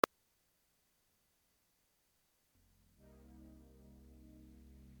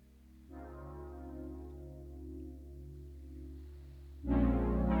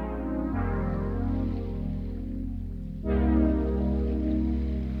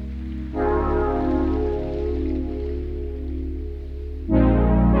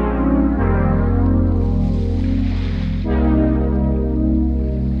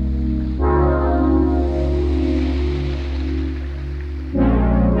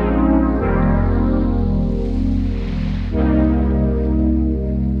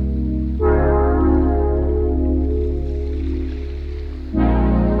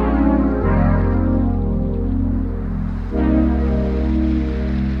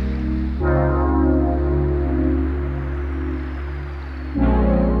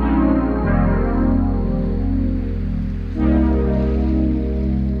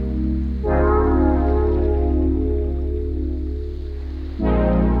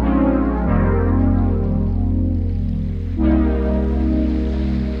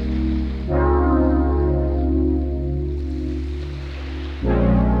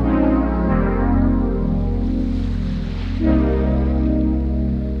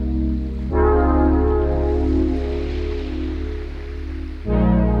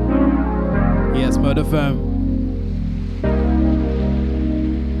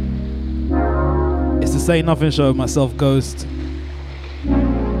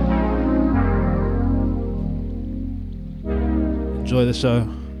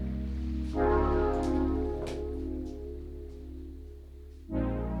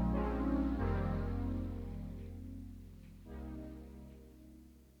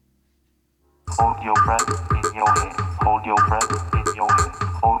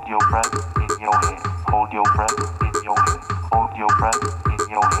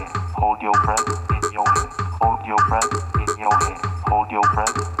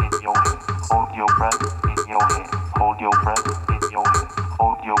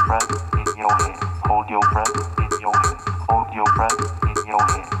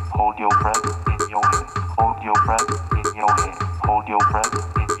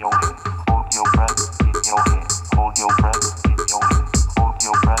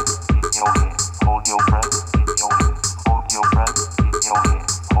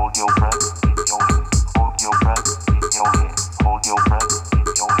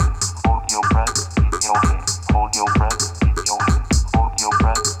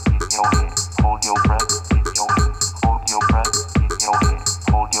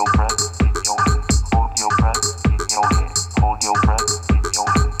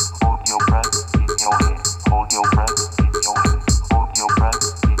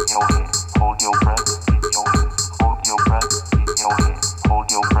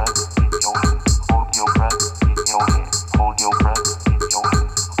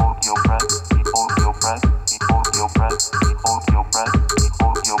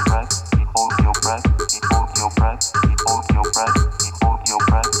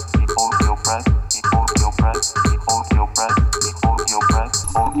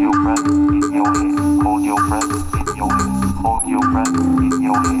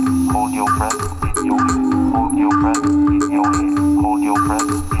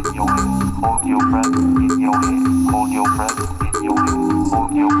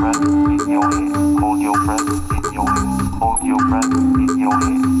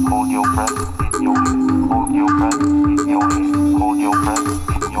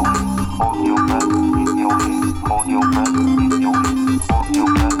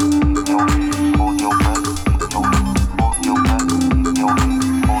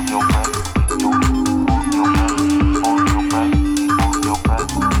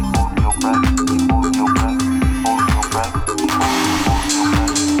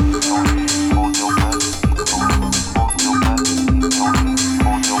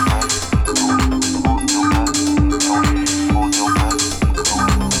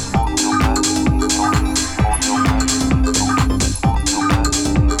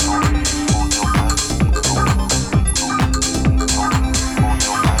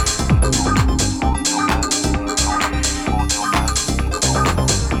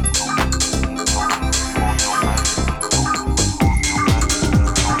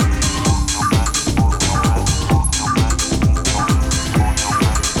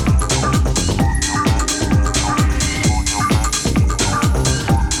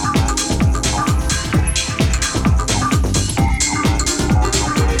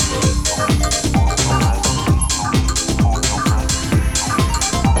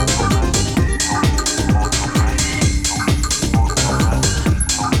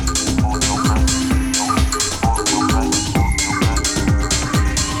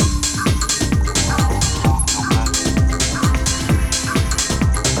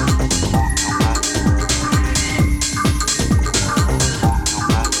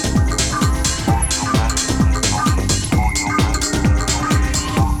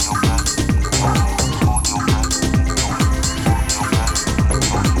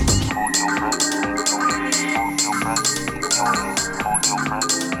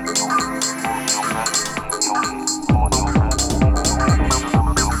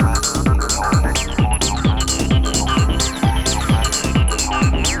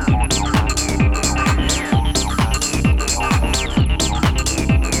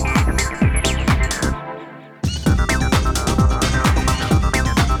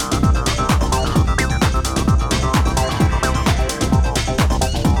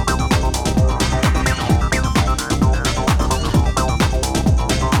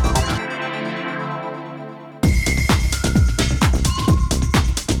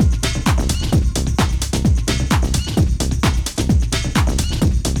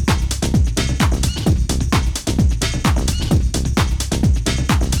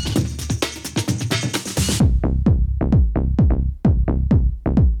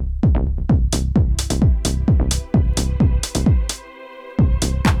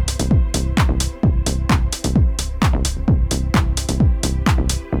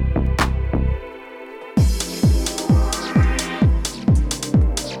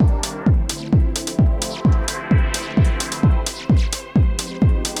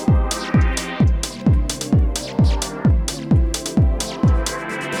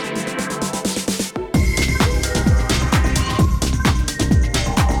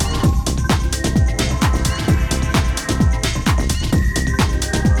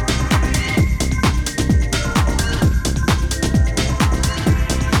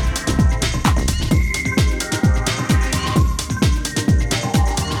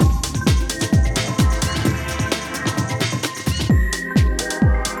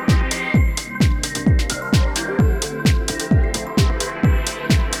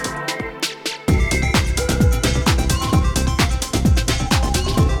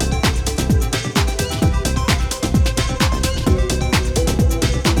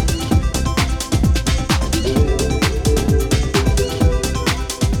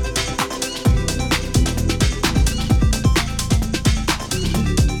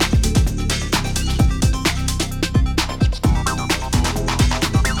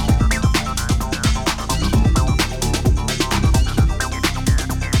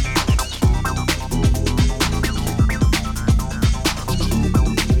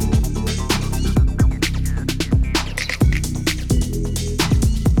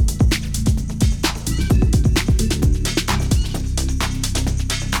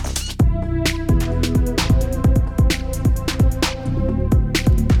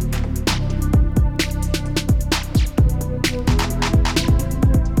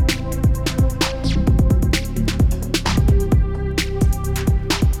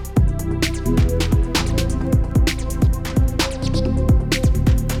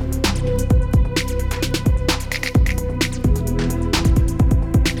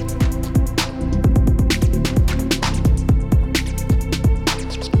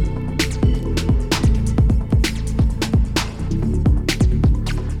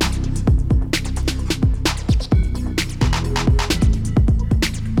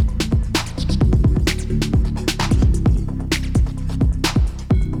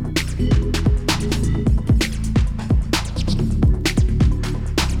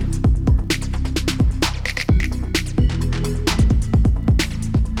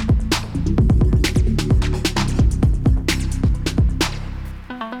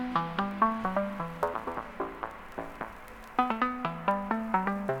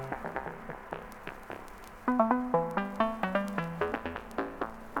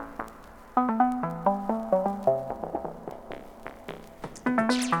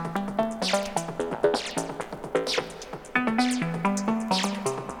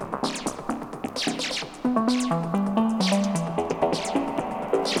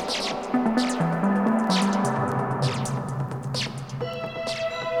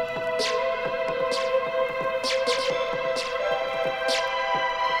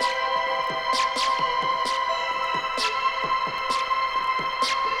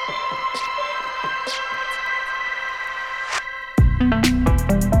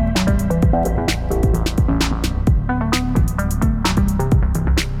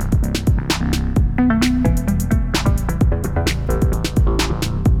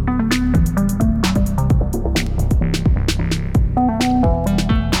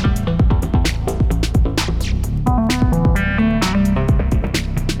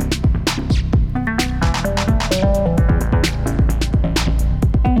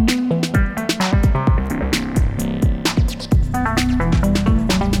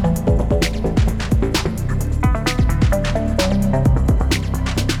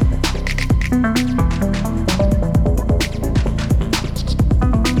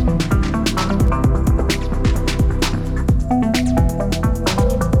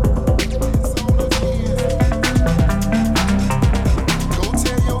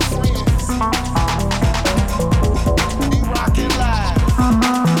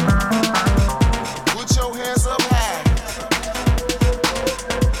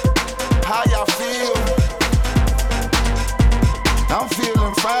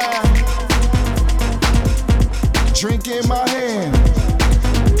fine. Drink in my hand.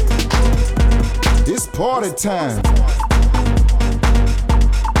 It's party time.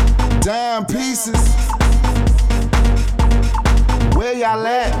 Dime pieces. Where y'all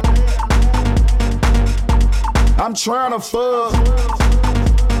at? I'm trying to fuck.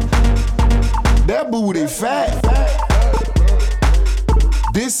 That booty fat.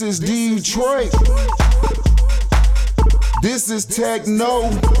 This is Detroit. This is techno.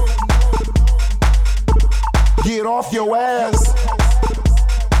 Get off your ass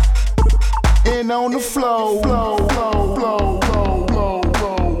and on the floor.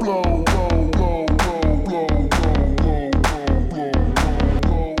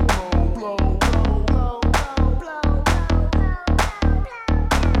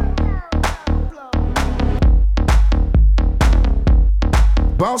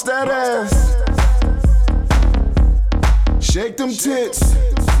 Bounce that ass. Shake them tits.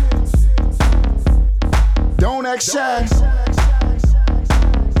 Don't act shy.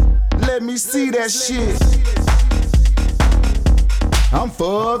 Let me see that shit. I'm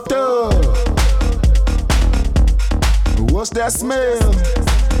fucked up. What's that smell?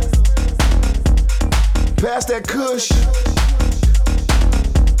 Pass that kush.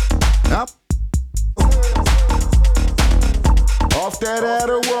 I'm off that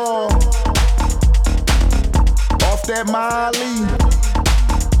Adderall. Off that Molly.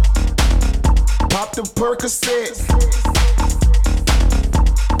 Pop the Percocet.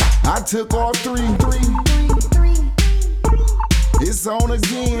 I took all three. It's on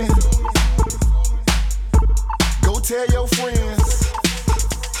again. Go tell your friends.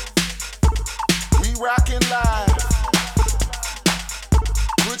 We rockin' live.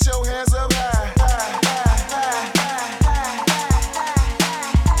 Put your hands up high.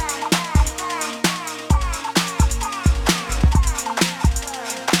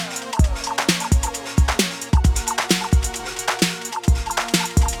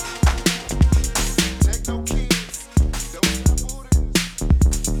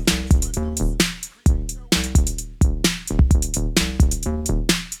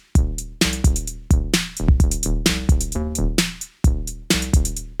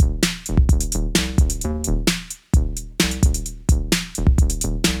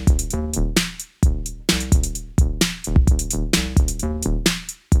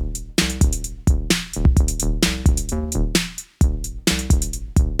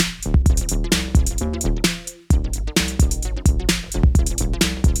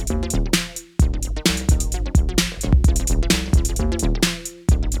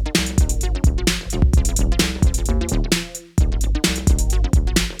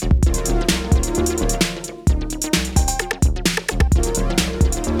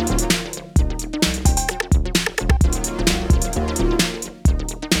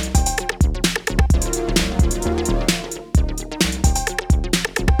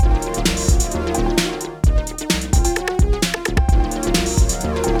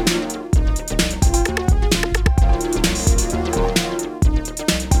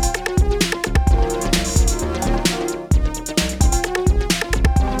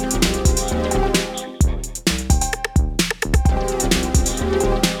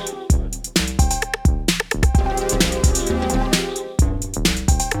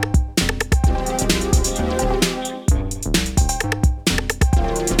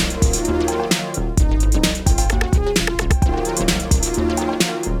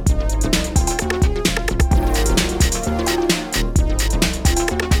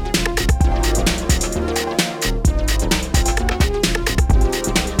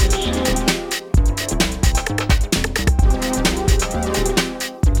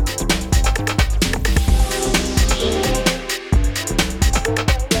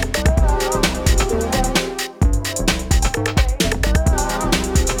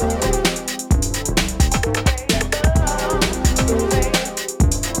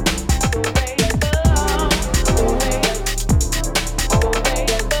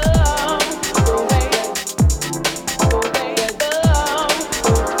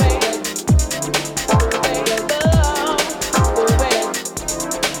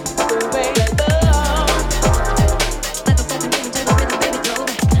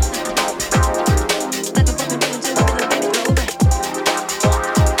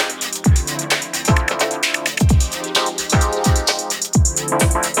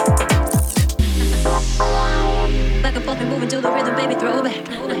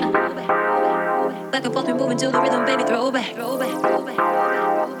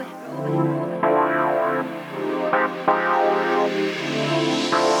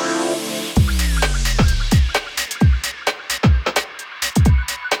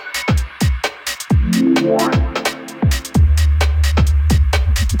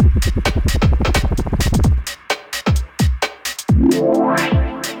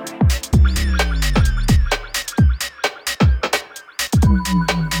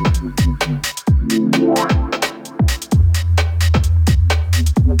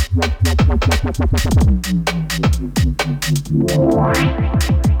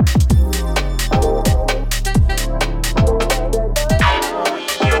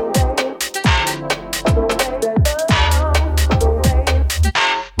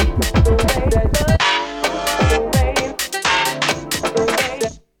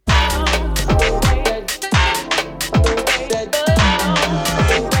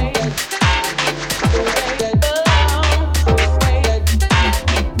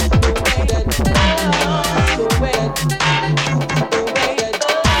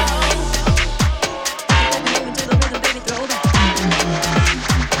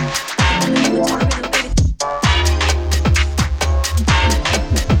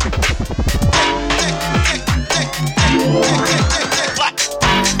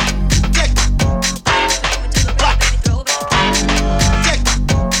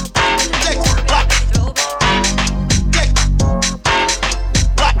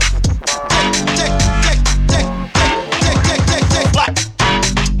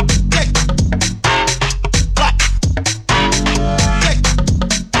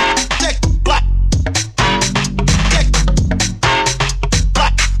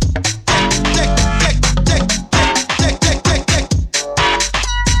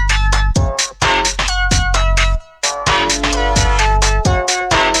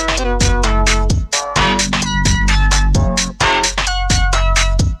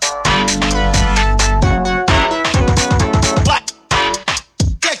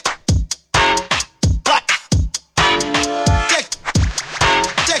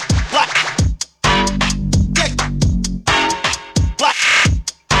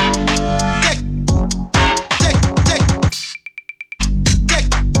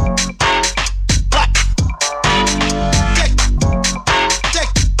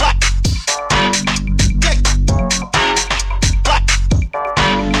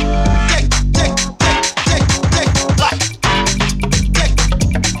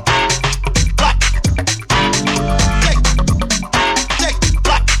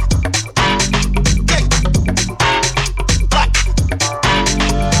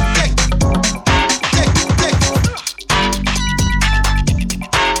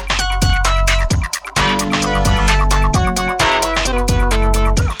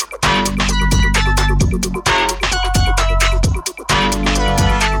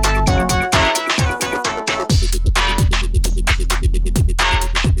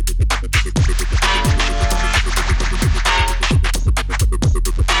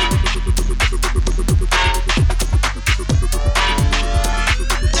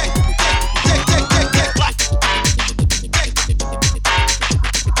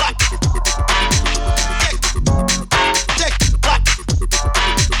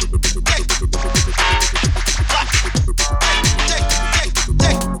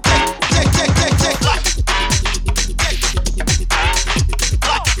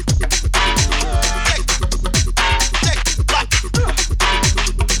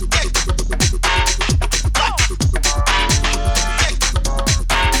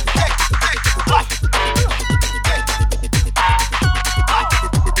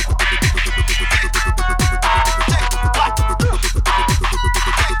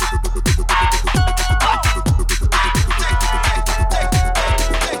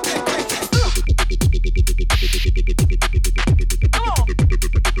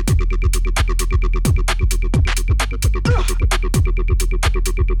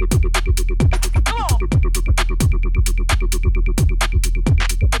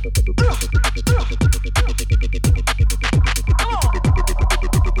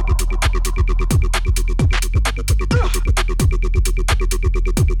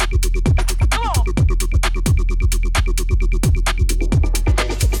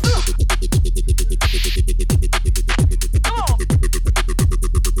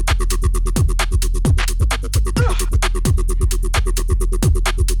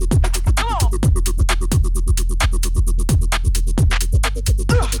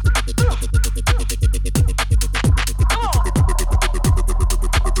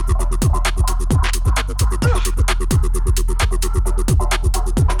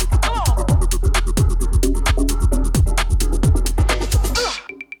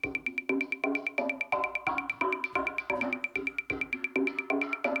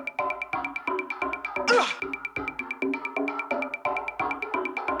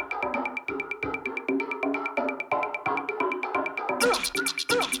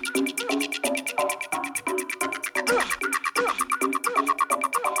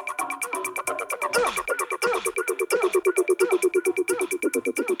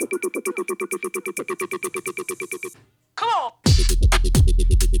 Come on.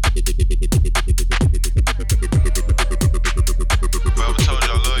 Whoever told you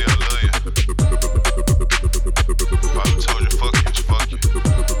I love you, I love you. Whoever told you fuck you, fuck you.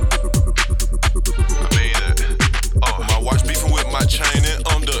 I mean that. My watch beefing with my chain and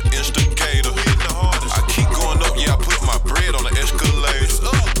I'm the instigator. I keep going up, yeah, I put my bread on the escalator.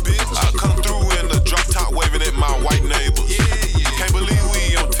 I come through in the drop top waving at my white neighbors. Can't believe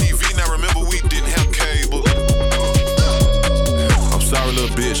we on TV, now remember we didn't have cable. I'm sorry little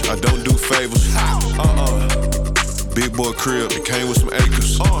bitch, I don't do favors. Big boy crib, it came with some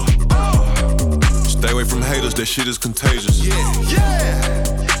acres. Stay away from haters, that shit is contagious.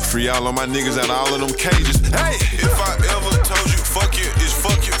 Free all of my niggas out of all of them cages. Hey, if I ever told you fuck you, it's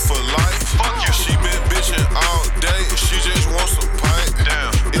fuck you for life. Fuck you, she been bitching all day, she just wants some pipe. Damn.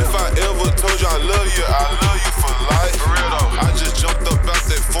 If I ever told you I love you for life. For real though. I just jumped up out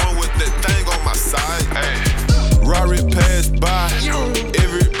that phone with that thing on my side. Hey. Rari passed by,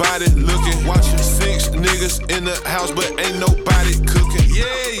 everybody looking, watching 6 niggas in the house, but ain't nobody cooking.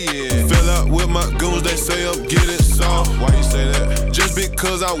 Yeah. Fell out with my goons, they say I'm getting soft. Why you say that? Just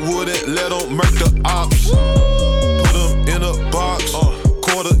because I wouldn't let them murk the ops. Put them in a box,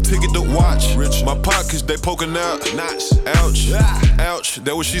 quarter ticket to watch. My pockets, they poking out. Knots. Ouch, ouch.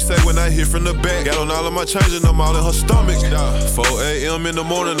 That what she say when I hit from the back. Got on all of my change and I'm all in her stomach. 4 a.m. in the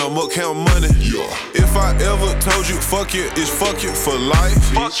morning, I'm up counting money. If I ever told you fuck you, it's fuck you for life.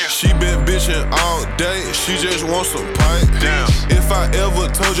 Fuck you. She been bitching all day, she just wants some pipe. Damn. If I ever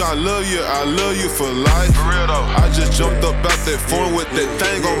told you I love you for life. For real though. I just jumped up out that phone with that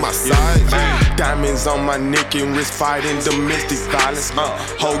thing on my side. Diamonds on my neck and wrist fighting domestic violence.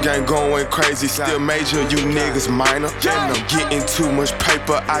 Whole gang going crazy, still major, you niggas minor. And I'm getting too much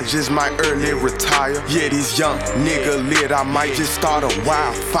paper, I just might early retire. Yeah, these young nigga lit, I might just start a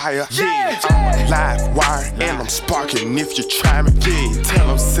wildfire. Yeah, I'm a live wire and I'm sparking if you try me. Yeah, tell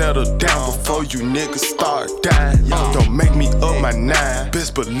them settle down before you niggas start dying. Don't make me up my 9,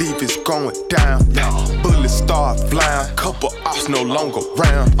 best believe it's going down. Bullets start flying, couple offs no longer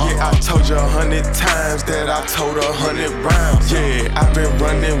round. Yeah, I told you 100 times that I told 100 rounds. Yeah, I've been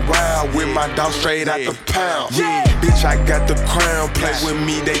running wild with my dog straight out the pound. Yeah, bitch, I got the crown. Play with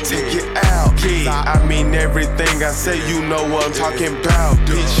me, they take it out. Yeah, I mean everything I say, you know what I'm talking about,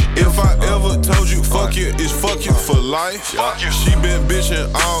 bitch. If I ever told you fuck you, it's fuck you for life. Fuck you. She been bitching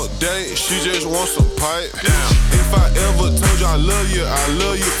all day, she just wants some pipe. Damn. If I ever told you I love you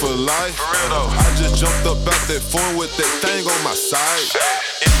for life. For real though. I just jumped up out that phone with that thing on my side.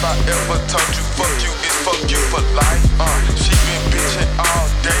 If I ever told you fuck you, it's fuck you for life. She been bitching all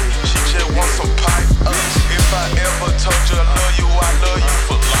day, she just wants some pipe. If I ever told you I love you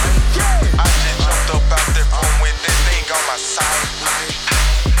for life. I just jumped up out that phone with that thing on my side.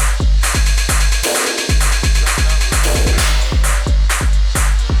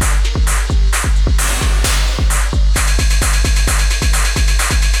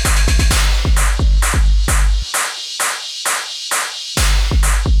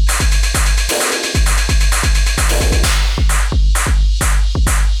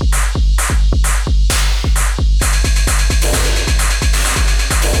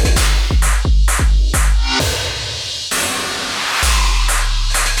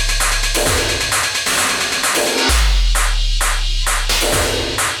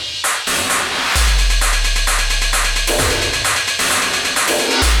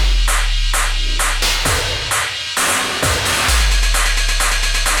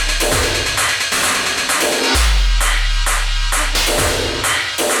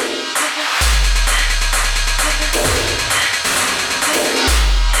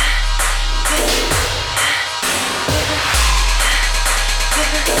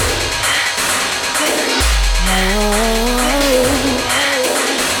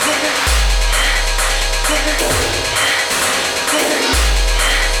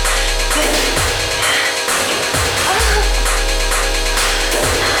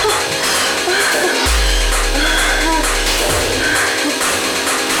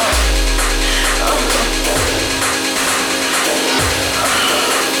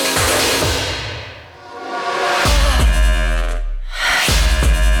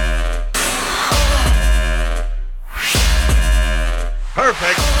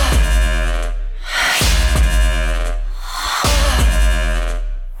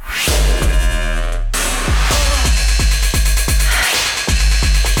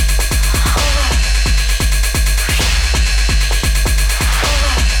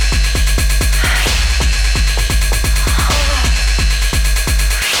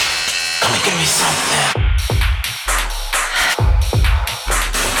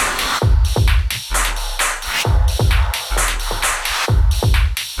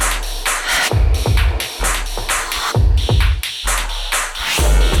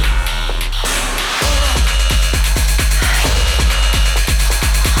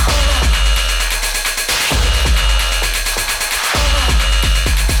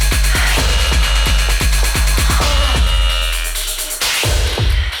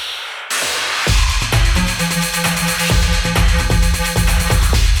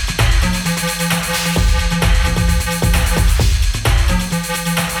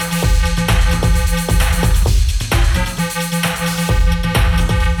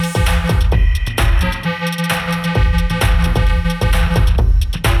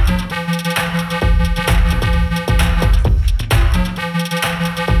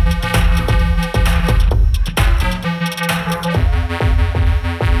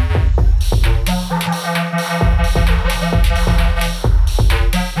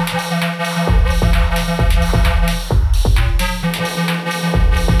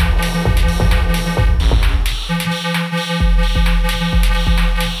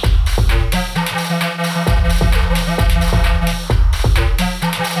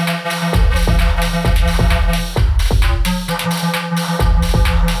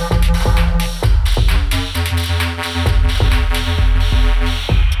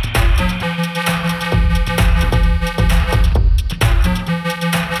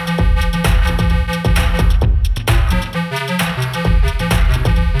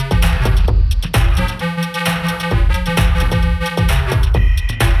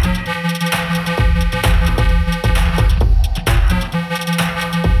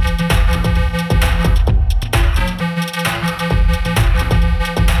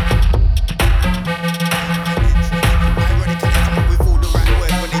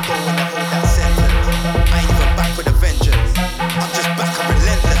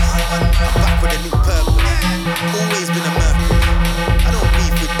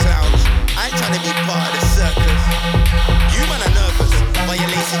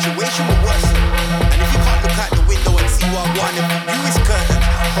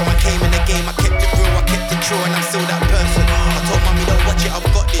 From I came in the game, I kept it real, I kept it true, and I'm still that person. I told mommy, don't watch it, I've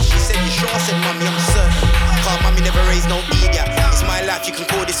got this. She said, you sure? I said, mommy, I'm certain. Cause mommy never raised no idiot. It's my life, you can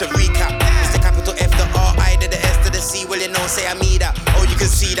call this a recap. It's the capital F, the R, I, to the S, to the C. Well, you know, say I mean that. Oh, you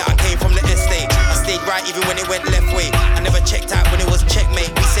can see that I came from the estate. I stayed right even when it went left way. I never checked out when it was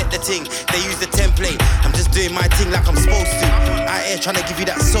checkmate. We set the thing, they use the template. I'm just doing my thing like I'm supposed to. I ain't trying to give you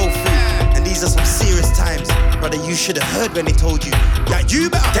that soul food. And these are some serious times. Brother, you should have heard when they told you that you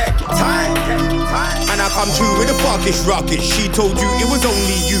better take time. And I come through with a fuckish rocket. She told you it was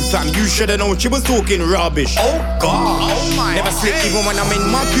only you, fam. You should have known she was talking rubbish. Oh God, never slip even when I'm in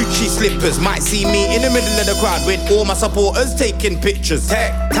my Gucci slippers. Might see me in the middle of the crowd with all my supporters taking pictures.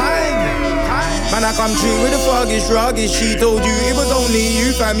 Take time. Man, I come through with a foggish ruggish. She told you it was only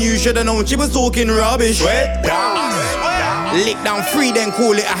you, fam. You should've known she was talking rubbish. Sweat down. Lick down free, then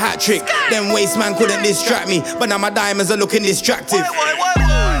call it a hat trick. Then waste man couldn't distract me, but now my diamonds are looking distractive.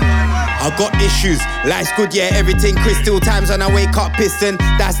 I got issues, life's good, yeah, everything crystal. Times when I wake up piston,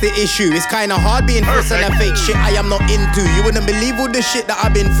 that's the issue. It's kinda hard being first and a fake shit I am not into. You wouldn't believe all the shit that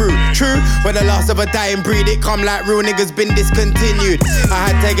I've been through. True, when the last of a dying breed, it come like real niggas been discontinued. I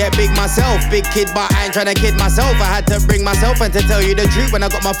had to get big myself, big kid, but I ain't tryna kid myself. I had to bring myself, and to tell you the truth, when I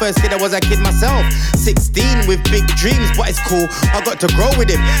got my first kid, I was a kid myself. 16 with big dreams, but it's cool, I got to grow with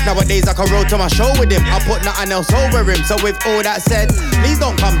him. Nowadays I can roll to my show with him. I put nothing else over him. So with all that said, please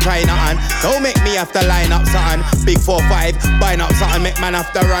don't come try nothing. Don't make me have to line up something. Big 4-5, buying up something. Make man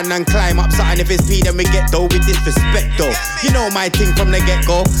have to run and climb up something. If it's P, then we get dough with disrespect though. You know my thing from the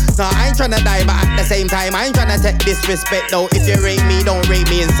get-go. Nah, I ain't tryna die, but at the same time I ain't tryna take disrespect though. If you rate me, don't rate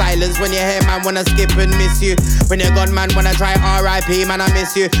me in silence. When you hear man wanna skip and miss you. When you're gone man wanna try RIP, man I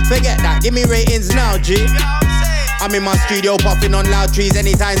miss you. Forget that, give me ratings now, G. I'm in my studio puffing on loud trees.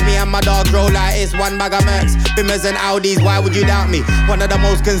 Anytime me and my dog roll like it's one bag of Mercs, Bimmers and Audis, why would you doubt me? One of the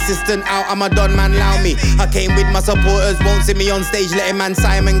most consistent out, I'm a done man, allow me. I came with my supporters, won't see me on stage, letting man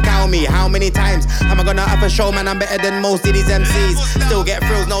Simon cow me. How many times am I gonna have a show, man? I'm better than most of these MCs. Still get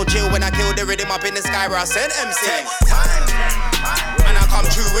thrills, no chill when I kill the rhythm up in the sky where I sent MCs. And I come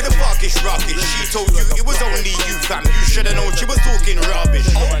true with a fuckish rocket. She told you it was only you, fam. You should've known she was talking rubbish.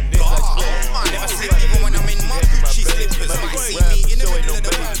 Oh God, never sleep even when I'm in my Gucci slippers. Might see me in the middle of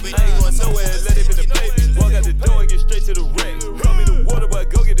the road. I ain't going nowhere, let it in the baby. Walk out the door and get straight to the wreck. Call me the water, but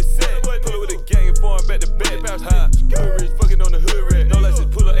go get the set. Pull it with a gang and foreign back to back. Bounce high, good rich, fucking on the hood rack. No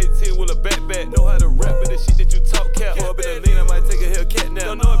license, pull up 18 with a backpack. Know how to rap with the shit that you talk cap. Or up in the lean, I might take a Hellcat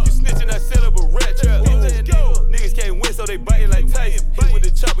now. Don't know if you snitching, I set up a rat trap. Niggas can't win, so they biting like Tyson. Hit with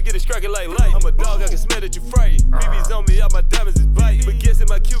the chopper, get it striking like light. I'm a dog, I can smell that you frightened. BB's on me, all my diamonds is biting. But guessing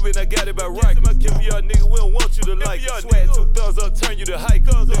my Cuban, I got it by right. Give me your nigga, we don't want you to like it. Swag 2 thumbs up, turn you to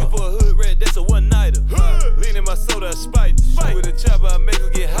hiker. Looking for a hood rat, that's a one-nighter. Leaning my soda, I spite. With a chopper, I make her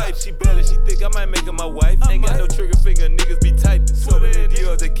get hype. She better, she think I might make her my wife. Ain't got no trigger finger, niggas be typing. Swerving in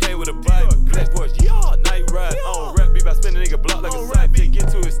deals that came with a bite. Black Porsche, y'all, night ride. I don't rap beef, I spin a nigga block like a side. Get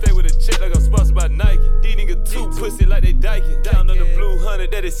to it, stay with a check like I'm sponsored by Nike. These niggas too pussy like they dyking. Down on the blue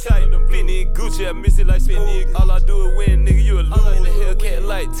 100, that is tight. Fendi and Gucci, I miss it like Fendi. All I do is win, nigga, you a loser. In the Hellcat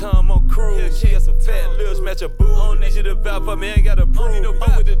light, Tom on cruise. She got some fat lips, match a boo. I don't need you to vouch for me, ain't gotta prove.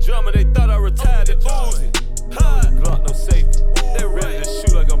 I'm with the drama, they thought I retired at Uzi. Glock, no safety. They ready to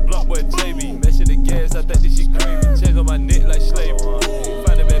shoot like I'm Block Boy JB. Mashing the gas, I think this shit crazy. Chains on my neck like slavery.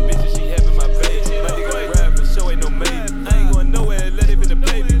 Find a bad bitch and she having my baby. My nigga ride for show, ain't no maybe. I ain't going nowhere, let it in the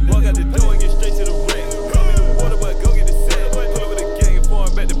baby. Walk out the door and get straight to the wreck. Call me the water, but go get the set. Pull up with a gang and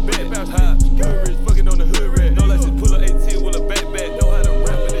foreign back to back. Bounce high, good rich, fucking on the hood rat. No license, pull up 18 with a backpack. Know how to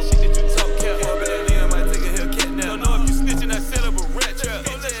rap with the shit that you talk cap. Up in that lean, I might take a Hellcat now. Don't know if you snitching, I set up a rat trap.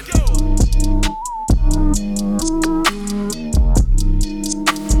 Let's go.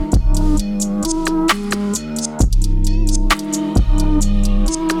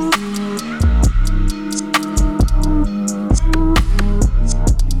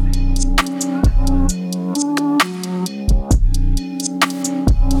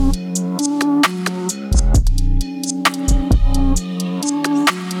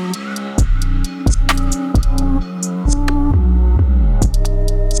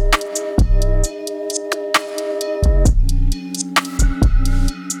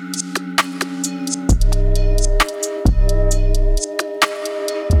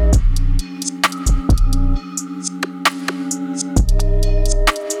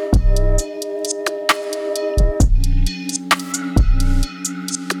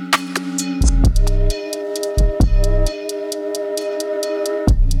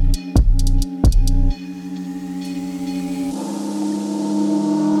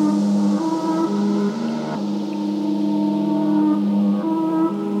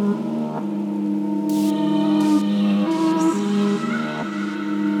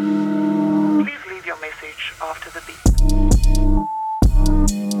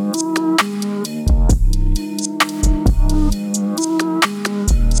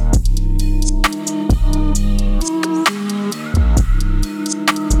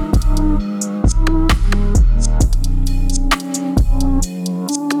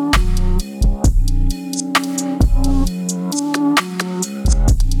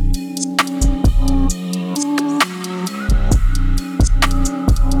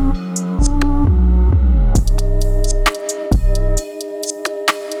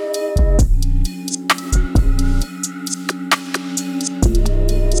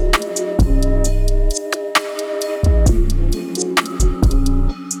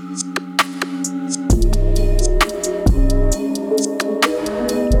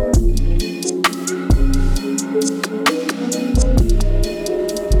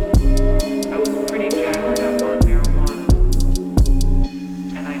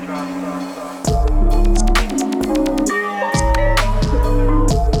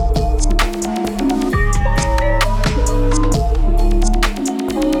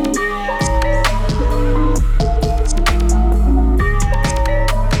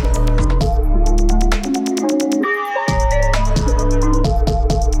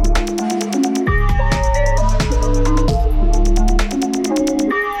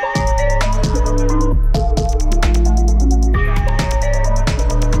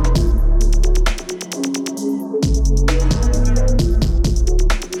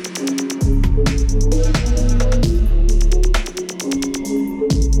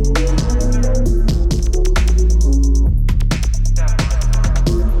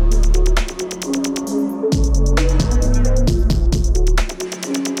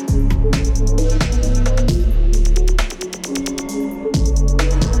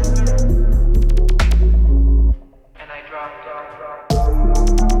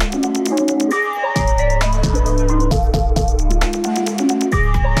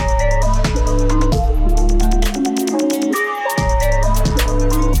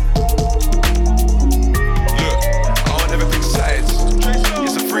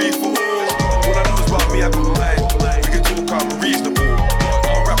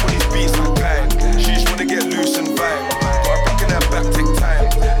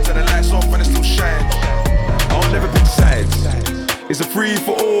 It's a free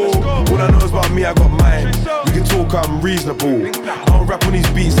for all. All I know is about me, I got mine. We can talk, I'm reasonable. I don't rap on these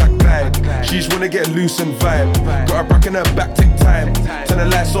beats like Clyde. She just wanna get loose and vibe. Got a brack in her back, take time. Turn the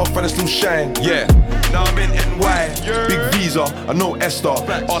lights off and it still shine. Yeah, now I'm in NY. Big Visa, I know Esther.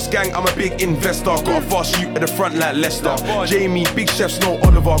 Ask gang, I'm a big investor. Got a fast shoot at the front like Leicester. Jamie, big chefs know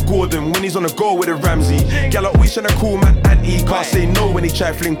Oliver Gordon when he's on the go with a Ramsey. Gal are always tryna call man auntie. Can't say no when he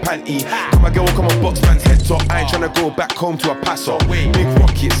try fling panty. Come my girl, come on box man's head top. I ain't tryna go back home to a passer. Big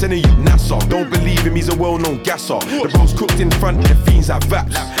rocket, sending you NASA. Don't believe him, he's a well-known gasser. The bro's cooked in front of the fiends at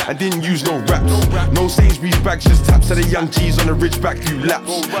Vaps. And didn't use no raps. No Sainsbury's bags, just taps of the young G's on the ridge back, you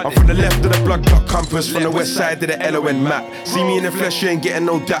laps. I'm from the left of the blood clot compass, from the west side of the LON map. See me in the flesh, you ain't getting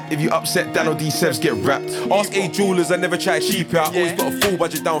no dap. If you upset, Dan or D7s get wrapped. Ask A jewelers, I never try cheap out. Always got a full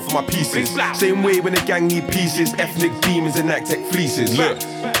budget down for my pieces. Same way when the gang need pieces. Ethnic demons and act tech fleeces. Look,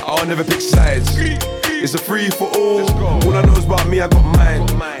 I'll never pick sides. It's a free for all. All I know is about me, I got mine.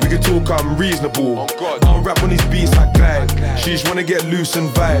 We can talk, I'm reasonable. I don't rap on these beats like Clyde. She just wanna get loose and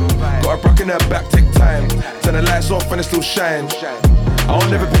vibe. Got a brack in her back, take time. Turn the lights off and it still shine. I don't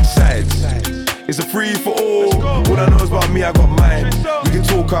never pick sides. It's a free for all. All I know is about me, I got mine. We can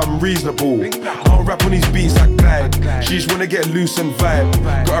talk, I'm reasonable. I don't rap on these beats like Clyde. She just wanna get loose and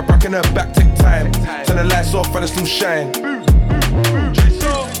vibe. Got a brack in her back, take time. Turn the lights off and it still shine.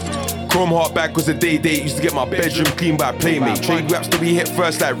 Chrome heart back was a day. Used to get my bedroom clean by a playmate. Trade raps to be hit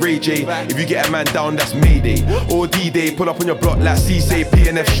first like Ray J. If you get a man down, that's Mayday. Or D-Day, pull up on your block like C-Say.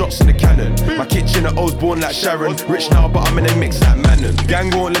 PNF shots in the cannon. My kitchen at Osborne like Sharon. Rich now, but I'm in a mix like Manon.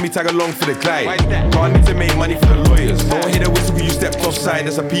 Gang won't let me tag along for the glide. Can't need to make money for the lawyers. Don't hear the whistle when you stepped offside.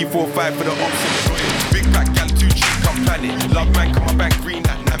 That's a P45 for the ops and the lawyers. Big back gal, too cheap, come planet. Love man, come my back green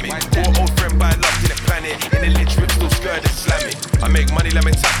like Namek. Poor old friend by love to the planet. In the lynch whip, still skirt and slam it. I make money, let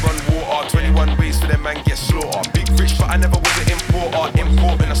me tap run water. 21 ways for them man get slaughtered. Big rich, but I never was an importer.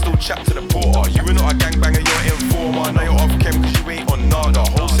 Import, and I still chat to the porter. You were not a gangbanger, you're an informer. Now you're off chem, cause you ain't on nada.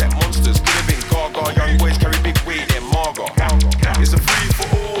 Whole set monsters, could have been gaga. Young boys carry big weight, they're maga. It's a free for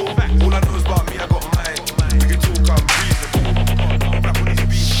all. All I know is about me, I got mine. We can talk, I'm reasonable. Rap on these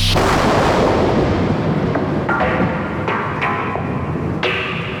beats.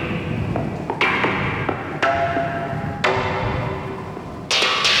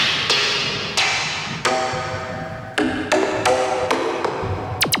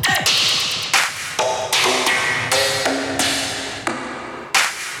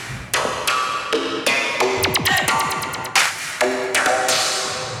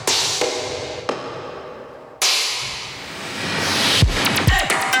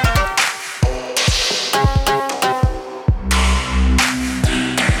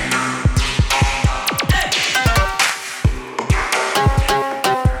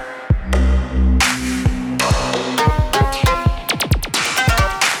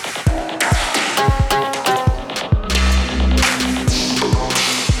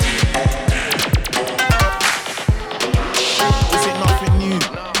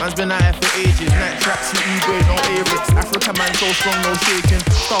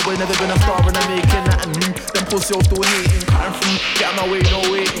 Never been a star in the making, nothing new. Them pussy all still hating, cutting through, get on my way, no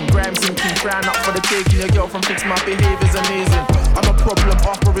waiting. Grime sinking, crying up for the taking. Your girlfriend thinks my behaviour's amazing. I'm a problem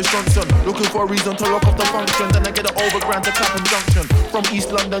off Boris Johnson, looking for a reason to lock off the function. Then I get it over grand to Clapham Junction. From East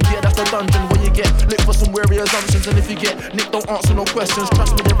London, yeah, that's the dungeon where you get lit for some weary assumptions. And if you get nicked, don't answer no questions.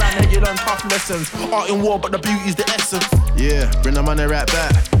 Trust me, they ran here, you learn tough lessons. Art in war, but the beauty's the essence. Yeah, bring the money right back.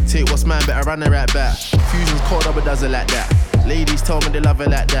 Take what's mine, better run it right back. Fusion's cold, but does it like that. Ladies tell me they love it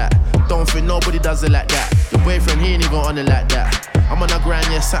like that. Don't think nobody does it like that. Your boyfriend, he ain't even on it like that. I'm on a grind,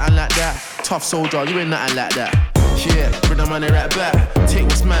 yeah, something like that. Tough soldier, you ain't nothing like that. Yeah, bring the money right back. Take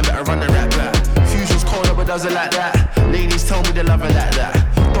what's mine, better run it right back. Fusion's cold, but does it like that. Ladies tell me they love it like that.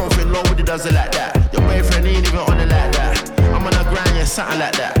 Don't think nobody does it like that. Your boyfriend, he ain't even on it like that. I'm on a grind, yeah, something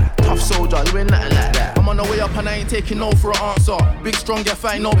like that. Tough soldier, you ain't nothing like that. I'm on the way up and I ain't taking no for an answer. Big strong, yeah,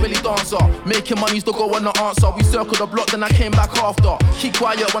 fat, no belly dancer. Making money's the go on the answer. We circled the block, then I came back after. Keep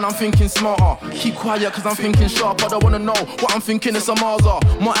quiet when I'm thinking smarter. Keep quiet cause I'm thinking sharp. I don't wanna know what I'm thinking, it's a Marza.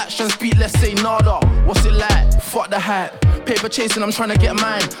 More action, speed, let's say nada. What's it like? Fuck the hype. Paper chasing, I'm trying to get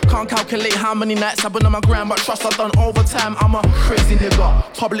mine. Can't calculate how many nights I've been on my grind, but trust I've done overtime. I'm a crazy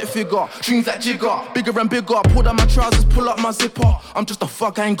nigga, public figure, dreams that jigger, bigger and bigger. Pull down my trousers, pull up my zipper. I'm just a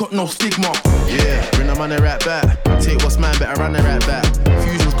fuck, I ain't got no stigma. Yeah, bring the money right back. Take what's mine, better run it right back.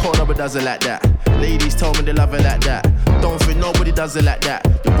 Fusion's cold, but does it like that. Ladies tell me they love it like that. Don't think nobody does it like that.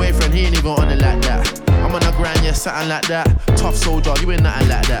 Your boyfriend, he ain't even on it like that. I'm on a grind, yeah, something like that. Tough soldier, you ain't nothing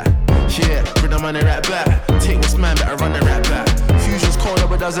like that. Yeah, bring the money right back. Take what's mine, better run it right back. Fusion's cold,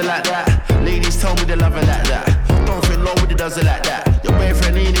 but does it like that. Ladies tell me they love it like that. Don't think nobody does it like that. Your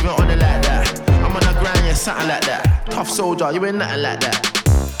boyfriend ain't even on it like that. I'm on a grind, yeah, something like that. Tough soldier, you ain't nothing like that.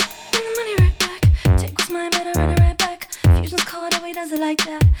 Bring the money right back. Take what's mine, better run it right back. Fusion's cold, oh, he does it like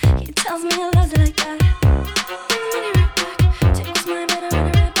that. He tells me he loves it like that. Bring the money right back. Take what's mine, better run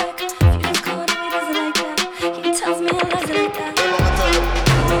it right back. Fusion's cold, oh, he does it like that. He tells me he loves it like that.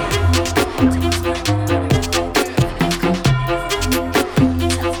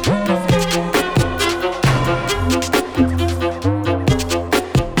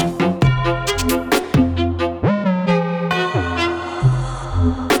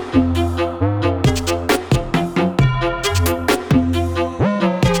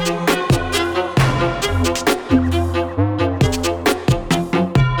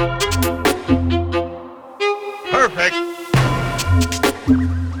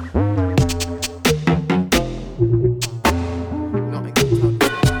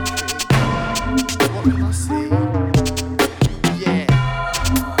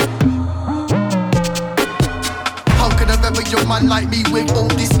 Like me with all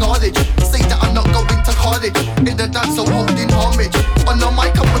this knowledge, say that I'm not going to college. In the dance, so holding homage. On the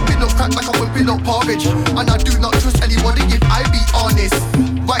mic, I'm whipping up crack like I'm whipping up porridge. And I do not trust anybody if I be honest.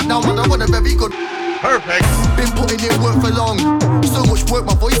 Right now, man, I want a very good. Perfect. Been putting in work for long. So much work,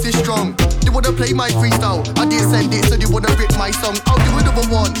 my voice is strong. They wanna play my freestyle, I didn't send it, so they wanna rip my song. I'll do another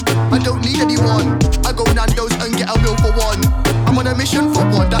one, I don't need anyone. I go Nando's and get a meal for one. I'm on a mission for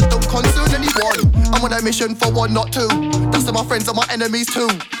one, that don't concern anyone. I'm on a mission for one, not two. That's to my friends and my enemies too.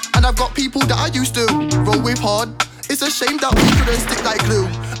 And I've got people that I used to roll with hard. It's a shame that we couldn't stick like glue.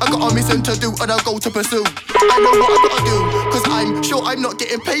 I got a mission to do and a goal to pursue. I know what I gotta do, cause I'm sure I'm not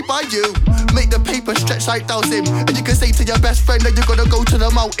getting paid by you. Make the paper stretch like dowsing. And you can say to your best friend that you're gonna go to the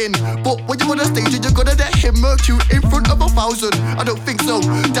mountain. But when you're on the stage and you're gonna let him murk you in front of 1,000. I don't think so,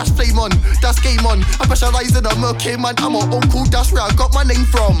 that's flame on, that's game on. I specialise in a murking man, I'm an uncle, that's where I got my name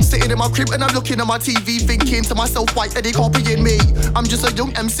from. Sitting in my crib and I'm looking at my TV thinking to myself, why are they copying me? I'm just a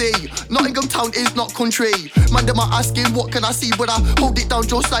young MC, Nottingham town is not country. Man, them are asking what can I see when I hold it down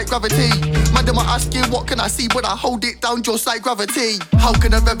just like gravity. Man, them are asking what can I see when I hold it down just like gravity. How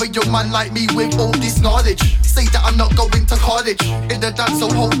can a very young man like me with all this knowledge say that I'm not going to college? In the dance,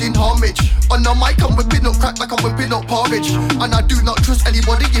 I'm holding homage. On the mic, I'm whipping up crack like I'm whipping up porridge. And I do not trust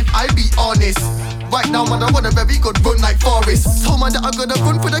anybody if I be honest. Right now, man, I want a very good run like Forrest. Told man that I'm gonna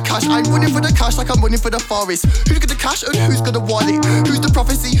run for the cash. I'm running for the cash like I'm running for the forest. Who's got the cash and who's got the wallet? Who's the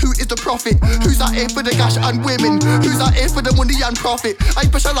prophecy? Who is the prophet? Who's out here for the cash and women? Who's out here for the money and profit? I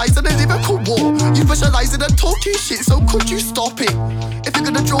specialise in a lyrical war. You specialise in a talking shit, so could you stop it? If you're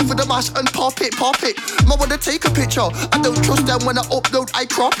gonna draw for the mash and pop it, pop it. Man, wanna take a picture. I don't trust them when I upload, I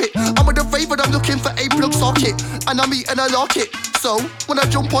crop it. I'm with the rave and I'm looking for a plug socket. And I'm eating a locket. So, when I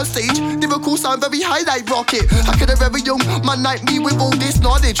jump on stage, lyrical sound very high like rocket. How can a very young man like me with all this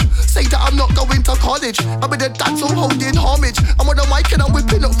knowledge say that I'm not going to college? I'm in the dance, I'm holding homage. I'm on the mic and I'm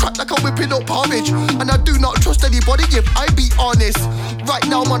whipping up crack like I'm whipping up porridge. And I do not trust anybody if I be honest. Right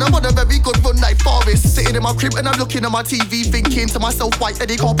now, man, I'm on a very good run like Forrest. Sitting in my crib and I'm looking at my TV thinking to myself, why are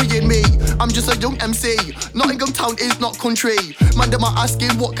they copying me? I'm just a young MC, Nottingham town is not country. Man, them are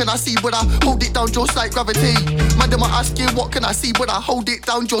asking what can I see when I hold it down just like gravity. Man, them are asking what can I see when I hold it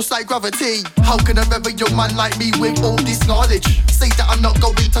down just like gravity. How can a very young man like me with all this knowledge say that I'm not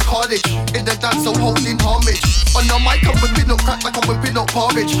going to college? In the dance, I'm holding homage. On the mic, I'm whipping up crack like I'm whipping up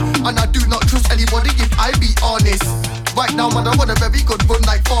porridge. And I do not trust anybody if I be honest. Right now, man, I want a very good run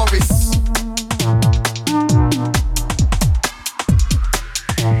like Forrest.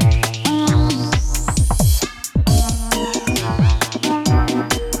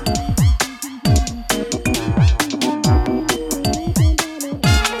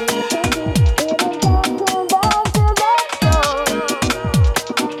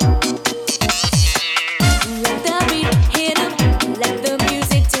 Let the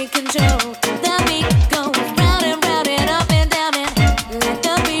music take control. The beat goes round and up and down and let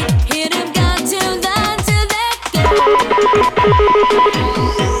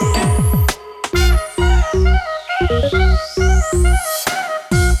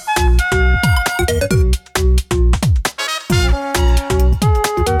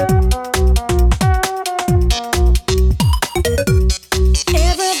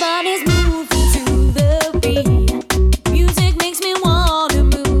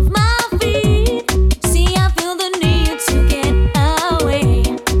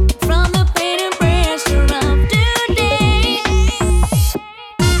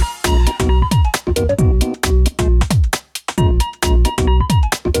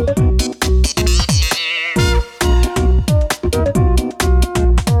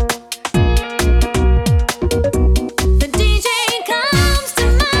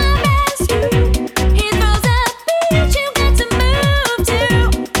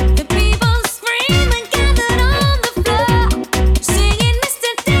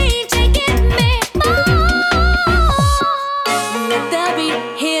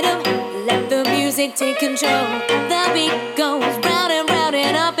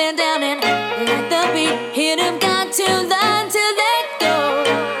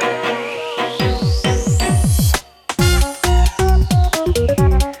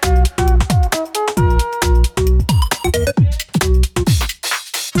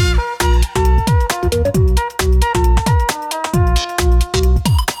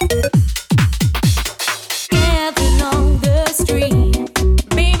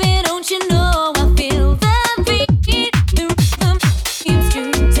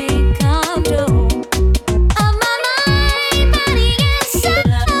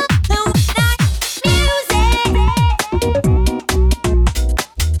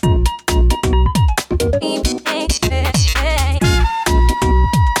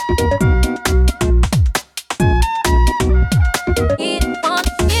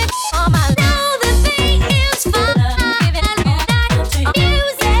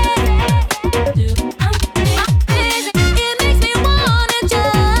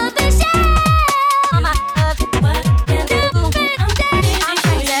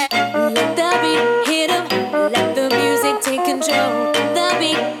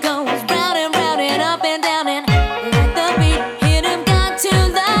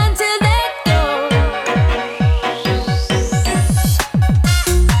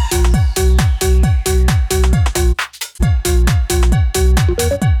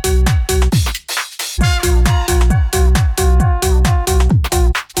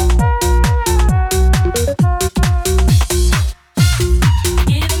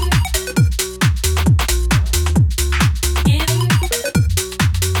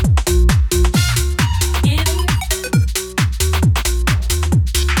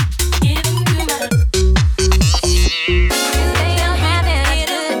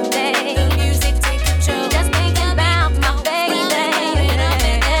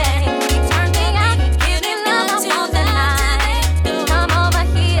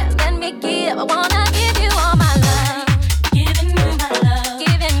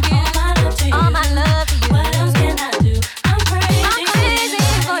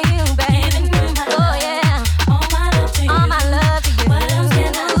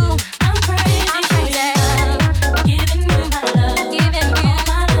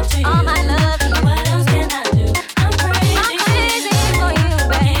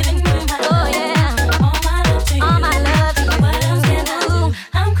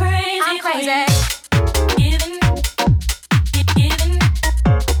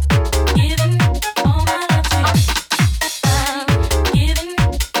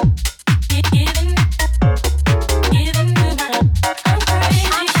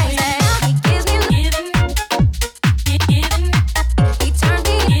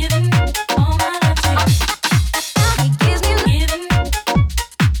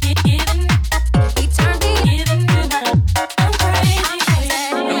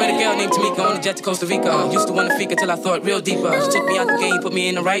to Costa Rica. Used to wanna freak until I thought real deeper. She took me out the game, put me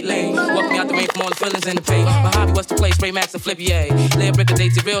in the right lane. Walked me out the rain from all the feelings and the pain. My hobby was to play spray max and flip yay. Lay a brick of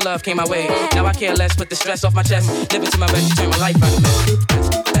dates, real love came my way. Now I care less, put the stress off my chest. Living to my best, she turned my life out of mess.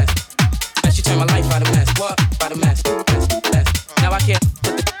 Mess, she turned my life out of mess. What? Out of mess. Now I care,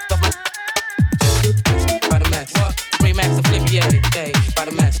 put the off my out of mess. What? Spray max and flip yay. Out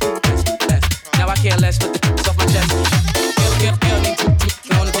of mess. Now I care less, put the off my chest.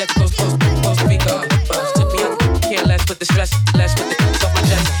 On the jet to Costa Rica. Took me out, care less, put the stress, less, put the off my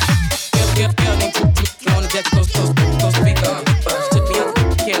chest. On the jet to Costa Rica. Took me out,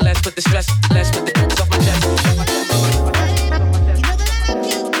 care less, put the stress, less, put the off my chest.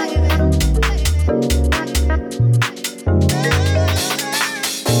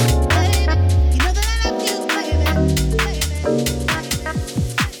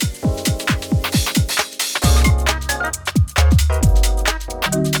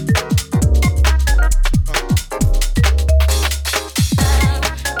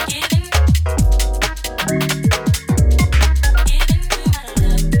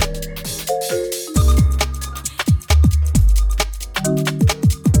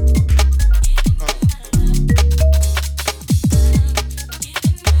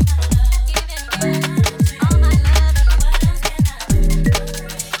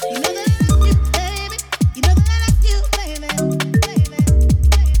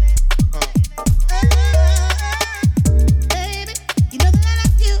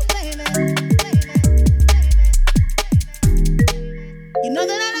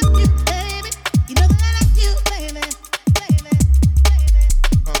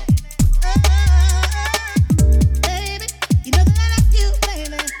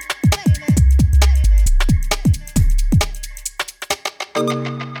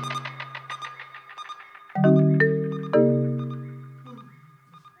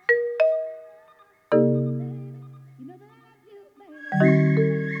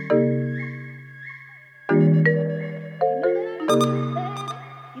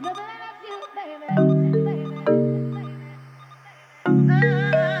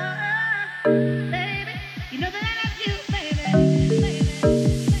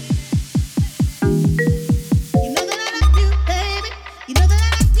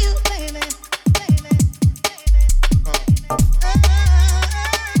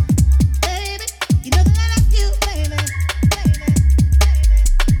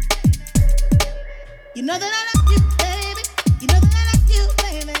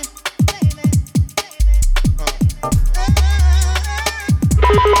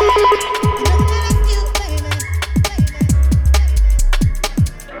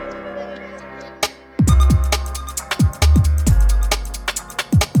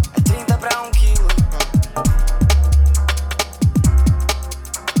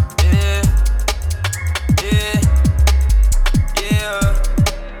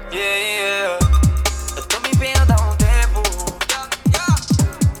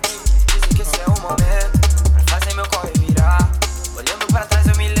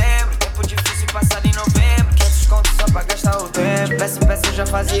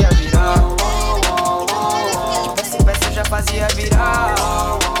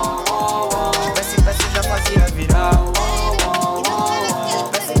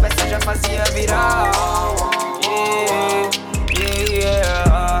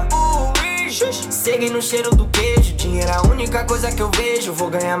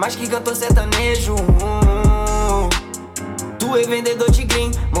 Mais que cantor sertanejo. Tu é vendedor de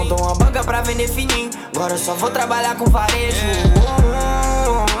green, montou uma banca pra vender fininho. Agora eu só vou trabalhar com varejo.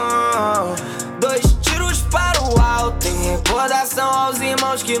 2 tiros para o alto, em recordação aos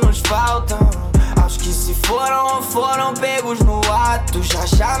irmãos que nos faltam. Aos que se foram pegos no ato.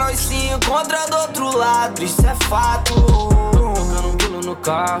 Já nós se encontra do outro lado, isso é fato. Tocando um guilo no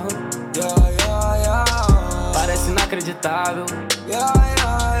carro, parece inacreditável.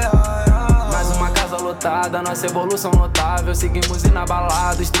 Mais uma casa lotada, nossa evolução notável. Seguimos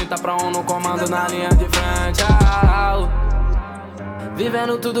inabalado, 30 pra 1 no comando na linha de frente.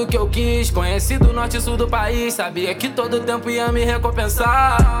 Vivendo tudo que eu quis, conheci do norte e sul do país. Sabia que todo tempo ia me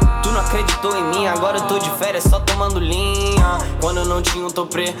recompensar. Tu não acreditou em mim, agora eu tô de férias só tomando linha. Quando eu não tinha um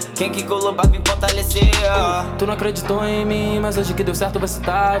toprê, quem que colou pra me fortalecer? Tu não acreditou em mim, mas hoje que deu certo você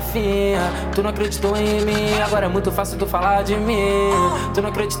tá afim. Tu não acreditou em mim, agora é muito fácil tu falar de mim. Tu não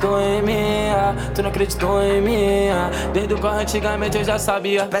acreditou em mim, tu não acreditou em mim. Desde o corre antigamente eu já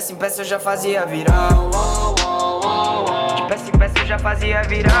sabia. De peça em peça eu já fazia virar. De peça em peça eu já fazia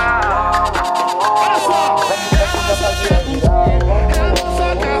virar. De peça em peça eu já fazia virar.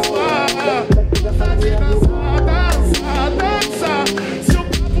 Dança, se o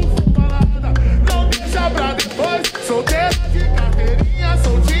papo for balada,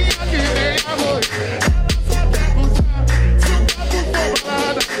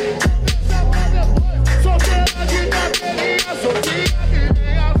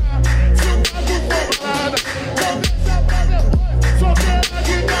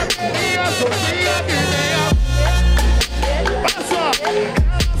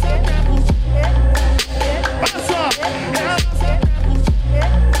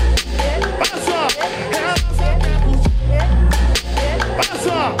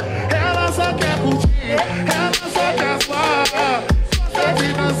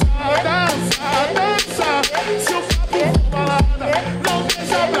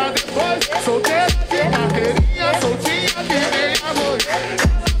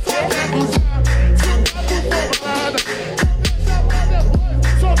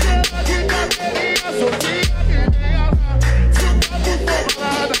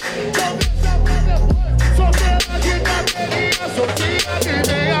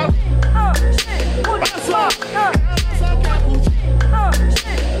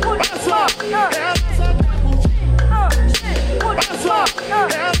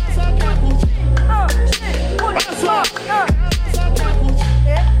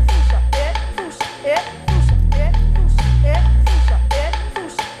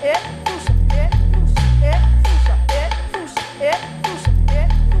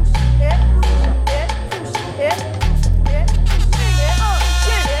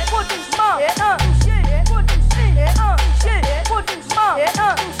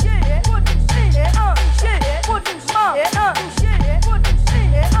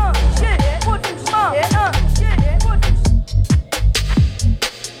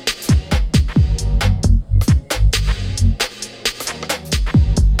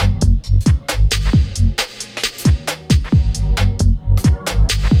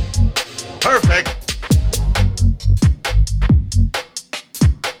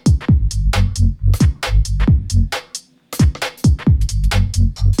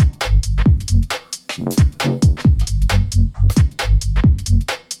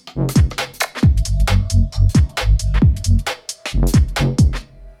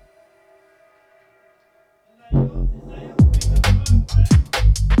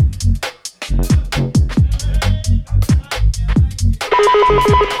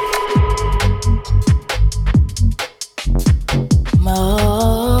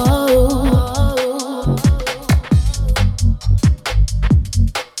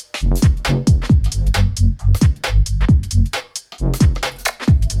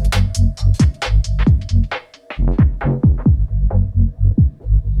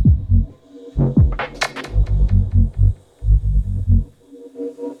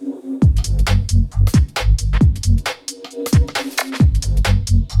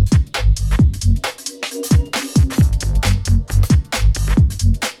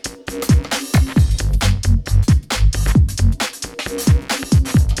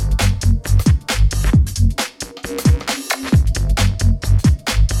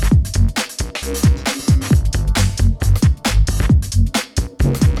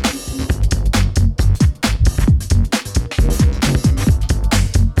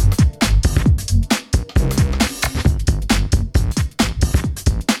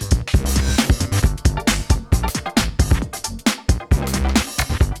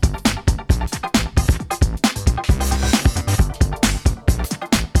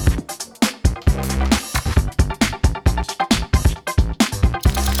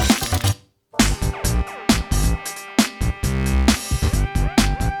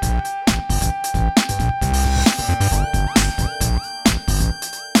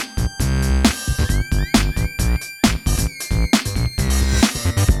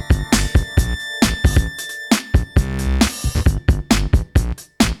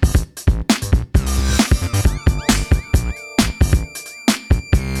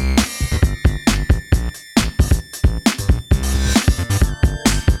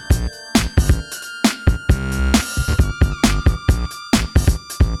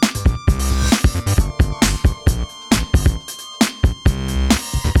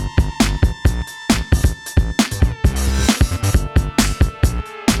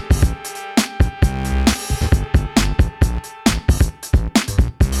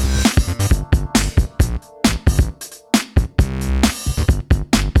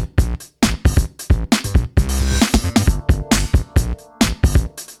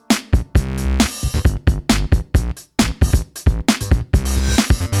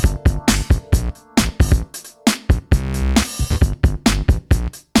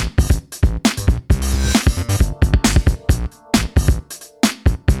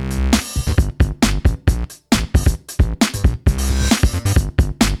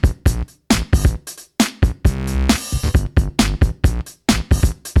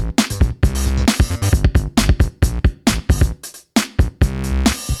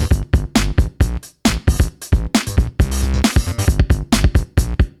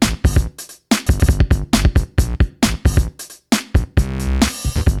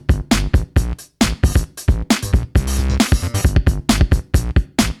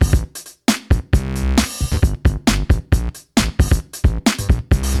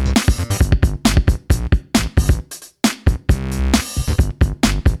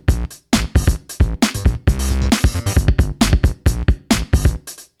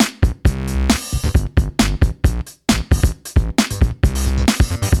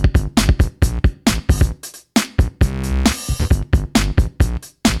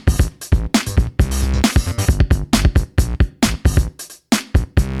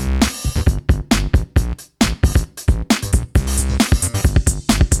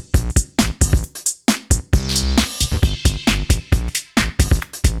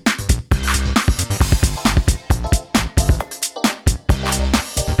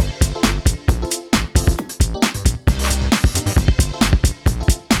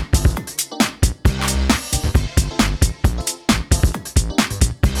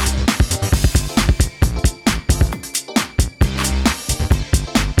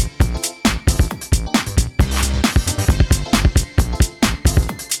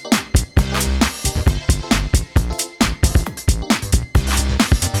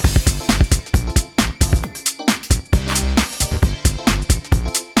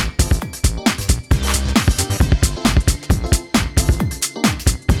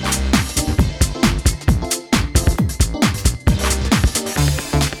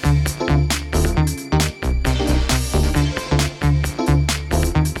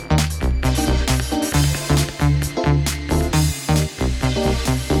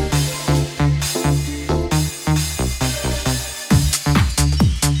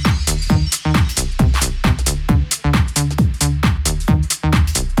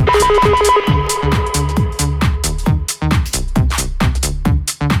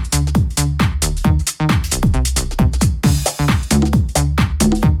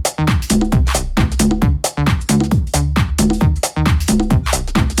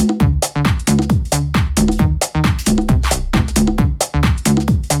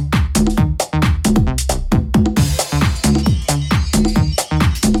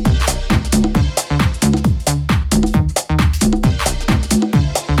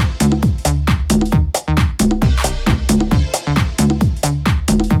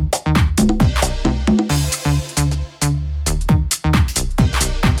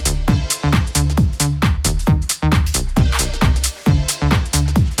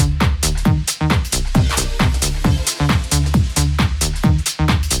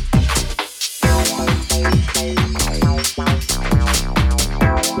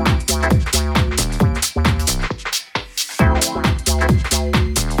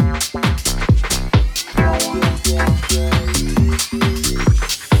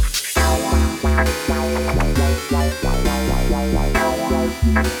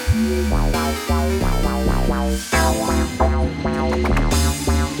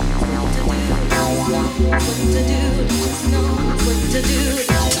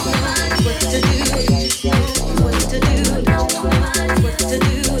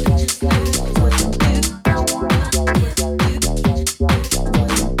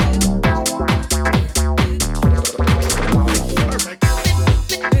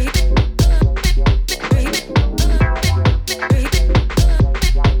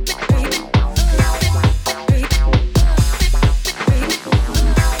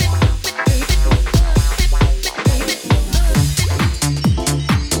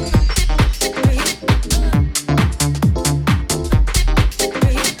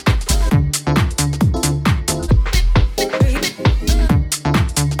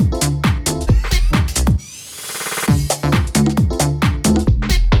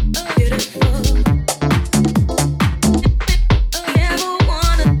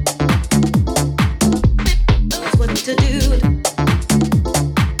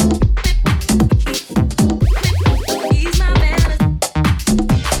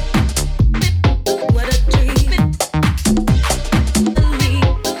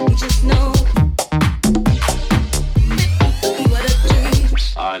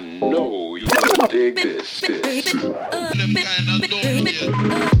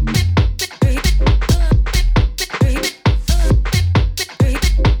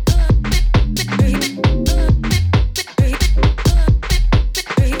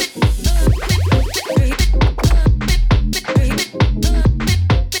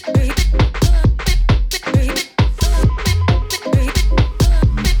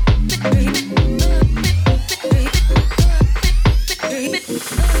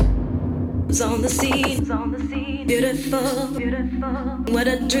 beautiful, beautiful. What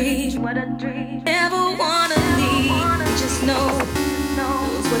a dream, what a dream. Never wanna leave. Just knows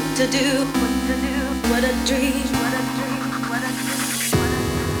what to do, what to do. What a dream, what a dream, what a dream.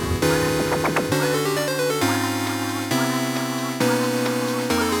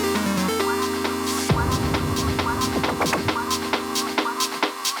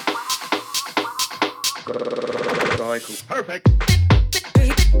 Perfect.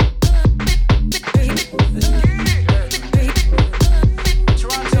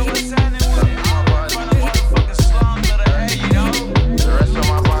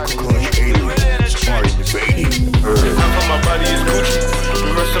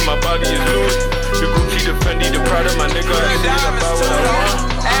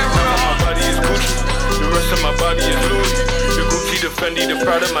 Fendi, the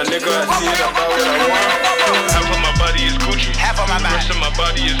Prada, my nigga, I see it about what I want. Half of my body is Gucci, half of my body. The rest of my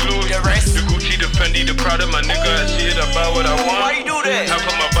body is Louis. The Gucci, the Fendi, the Prada, my nigga, I see it about what I want. Why you do that? Half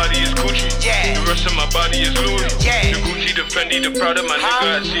of my body is Gucci, yeah. The rest of my body is Louis. Yeah. The Gucci, the Fendi, the Prada, my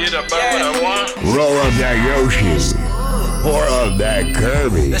nigga, I see it about what I want. Roll up that Yoshi, pour up that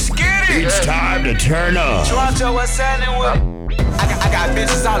Kirby. Let's get it. It's time to turn up. Toronto, what's happening with? I got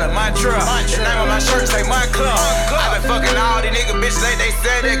bitches all in my truck. The name on my shirt say my club. I been fucking all these nigga bitches like they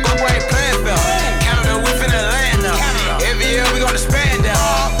said that Google ain't playing fair. Canada, we finna land now. Every year we gonna spend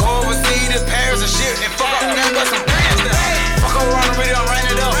down. Go overseas to Paris and shit and fuck up and got some bands down. Fuck around and really run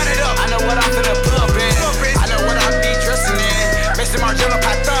it up. I know what I'm finna pull up in. I know what I be dressing in. Mr. Margiela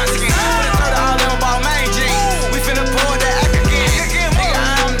Python skin. Put all them about main jeans. We finna pull that act again. Nigga,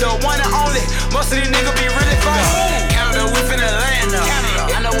 I'm the one and only. Most of these niggas be really fine. Canada, we finna land now.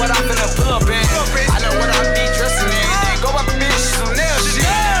 I know what I'm finna pull up in. I know what I be dressing in. Then go up a bitch, some nail shit.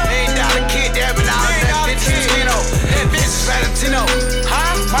 Ain't down a kid there, but now that bitch is Tino. That bitch is Valentino.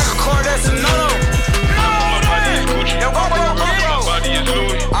 Huh? Michael Kors, that's a no-no. My body is Gucci. My body is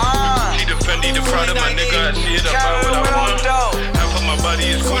Louis. Gucci, the Fendi, the Prada, my nigga, I see it about what I want. Half of my body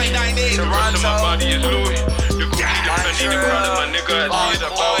is Gucci. The rest of my body is Louis. The Gucci, the Fendi, the Prada, my nigga, I see it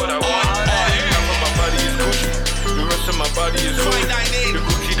about what I want. Half of my body is Gucci. The rest of my body is Louis. The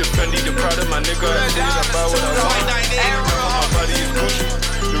Gucci, the Fendi, the Prada, my nigga, I see it about what I want. Half of my body is Gucci.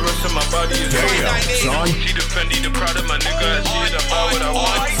 The rest of my body is Louis. The Gucci, the Fendi, the Prada, my nigga, I see it about what I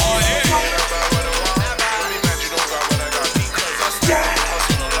want.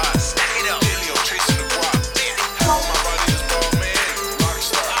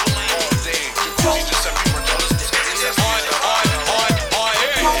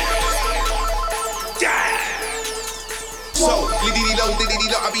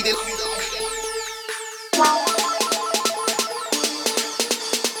 I be the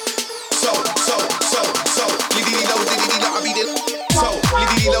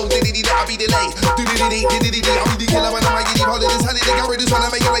I be the lay. I be the killer when I might get all of this. Honey, they got ready to try to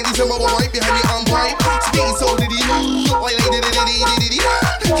make it like this. I'm over right behind me, I'm right. Speaking so like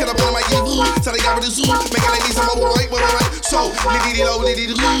killer when I might get it. So they got ready to make it like this. I'm over right, but alright. So like killer when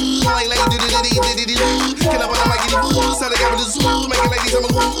I might get it. So they got ready to make it like this. I'm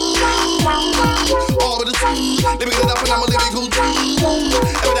over all of the food. Let me get it up and I'm a living cool.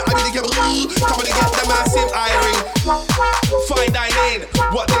 I be the killer. Coming to get the massive iron. Fine dining.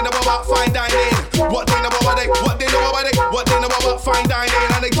 What they know about fine dining? What they know about it? What they know about it? What they know about fine dining?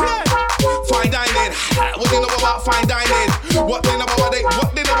 And again, fine dining. What they know about fine dining? What they know about it?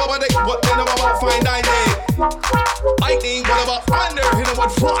 What they know about it? What they know about fine dining? I think what about thunder hitting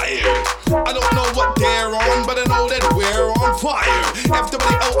with fire? I don't know what they're on, but I know that we're on fire. I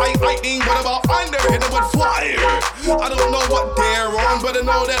think what about thunder hitting with fire? I don't know what they're on, but I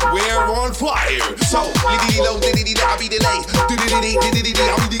know that we're on fire. So, I be the lay. I be the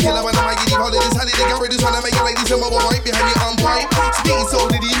killer when I might get all of this. Honey, they got ready to try to make it like this. I'm over right behind me, I'm right. Speaking so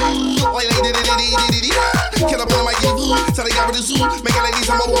like killer when I might get it. So they got ready to make it like this.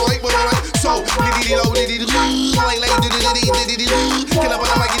 I'm over right, but alright. So, like killer when I might get it.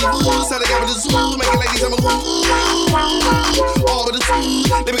 So they got ready to make it like this. I'm over all of the food.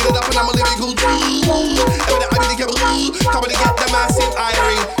 Let me get it up and I'm a living cool. I be the killer. Coming to get the massive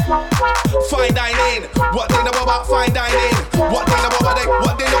iron. Fine dining. What they know about fine dining? What they know about it?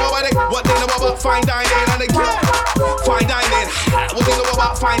 What they know about it? What they know about fine dining? And again, fine dining. What they know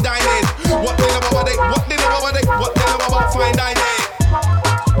about fine dining? What they know about it? What they know about it? What they know about fine dining?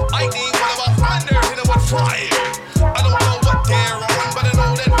 I think what about thunder hit it with fire? I don't know what they're on, but I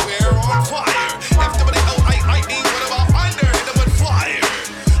know that we're on fire. I think what about thunder hit it with fire?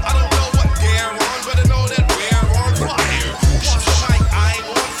 I don't know what they're on, but I know that we're on fire. What's like I'm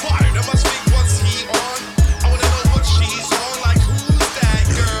on fire? There must be what's he on? I wanna know what she's on. Like who's that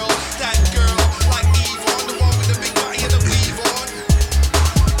girl? That girl like Eve on the one with the big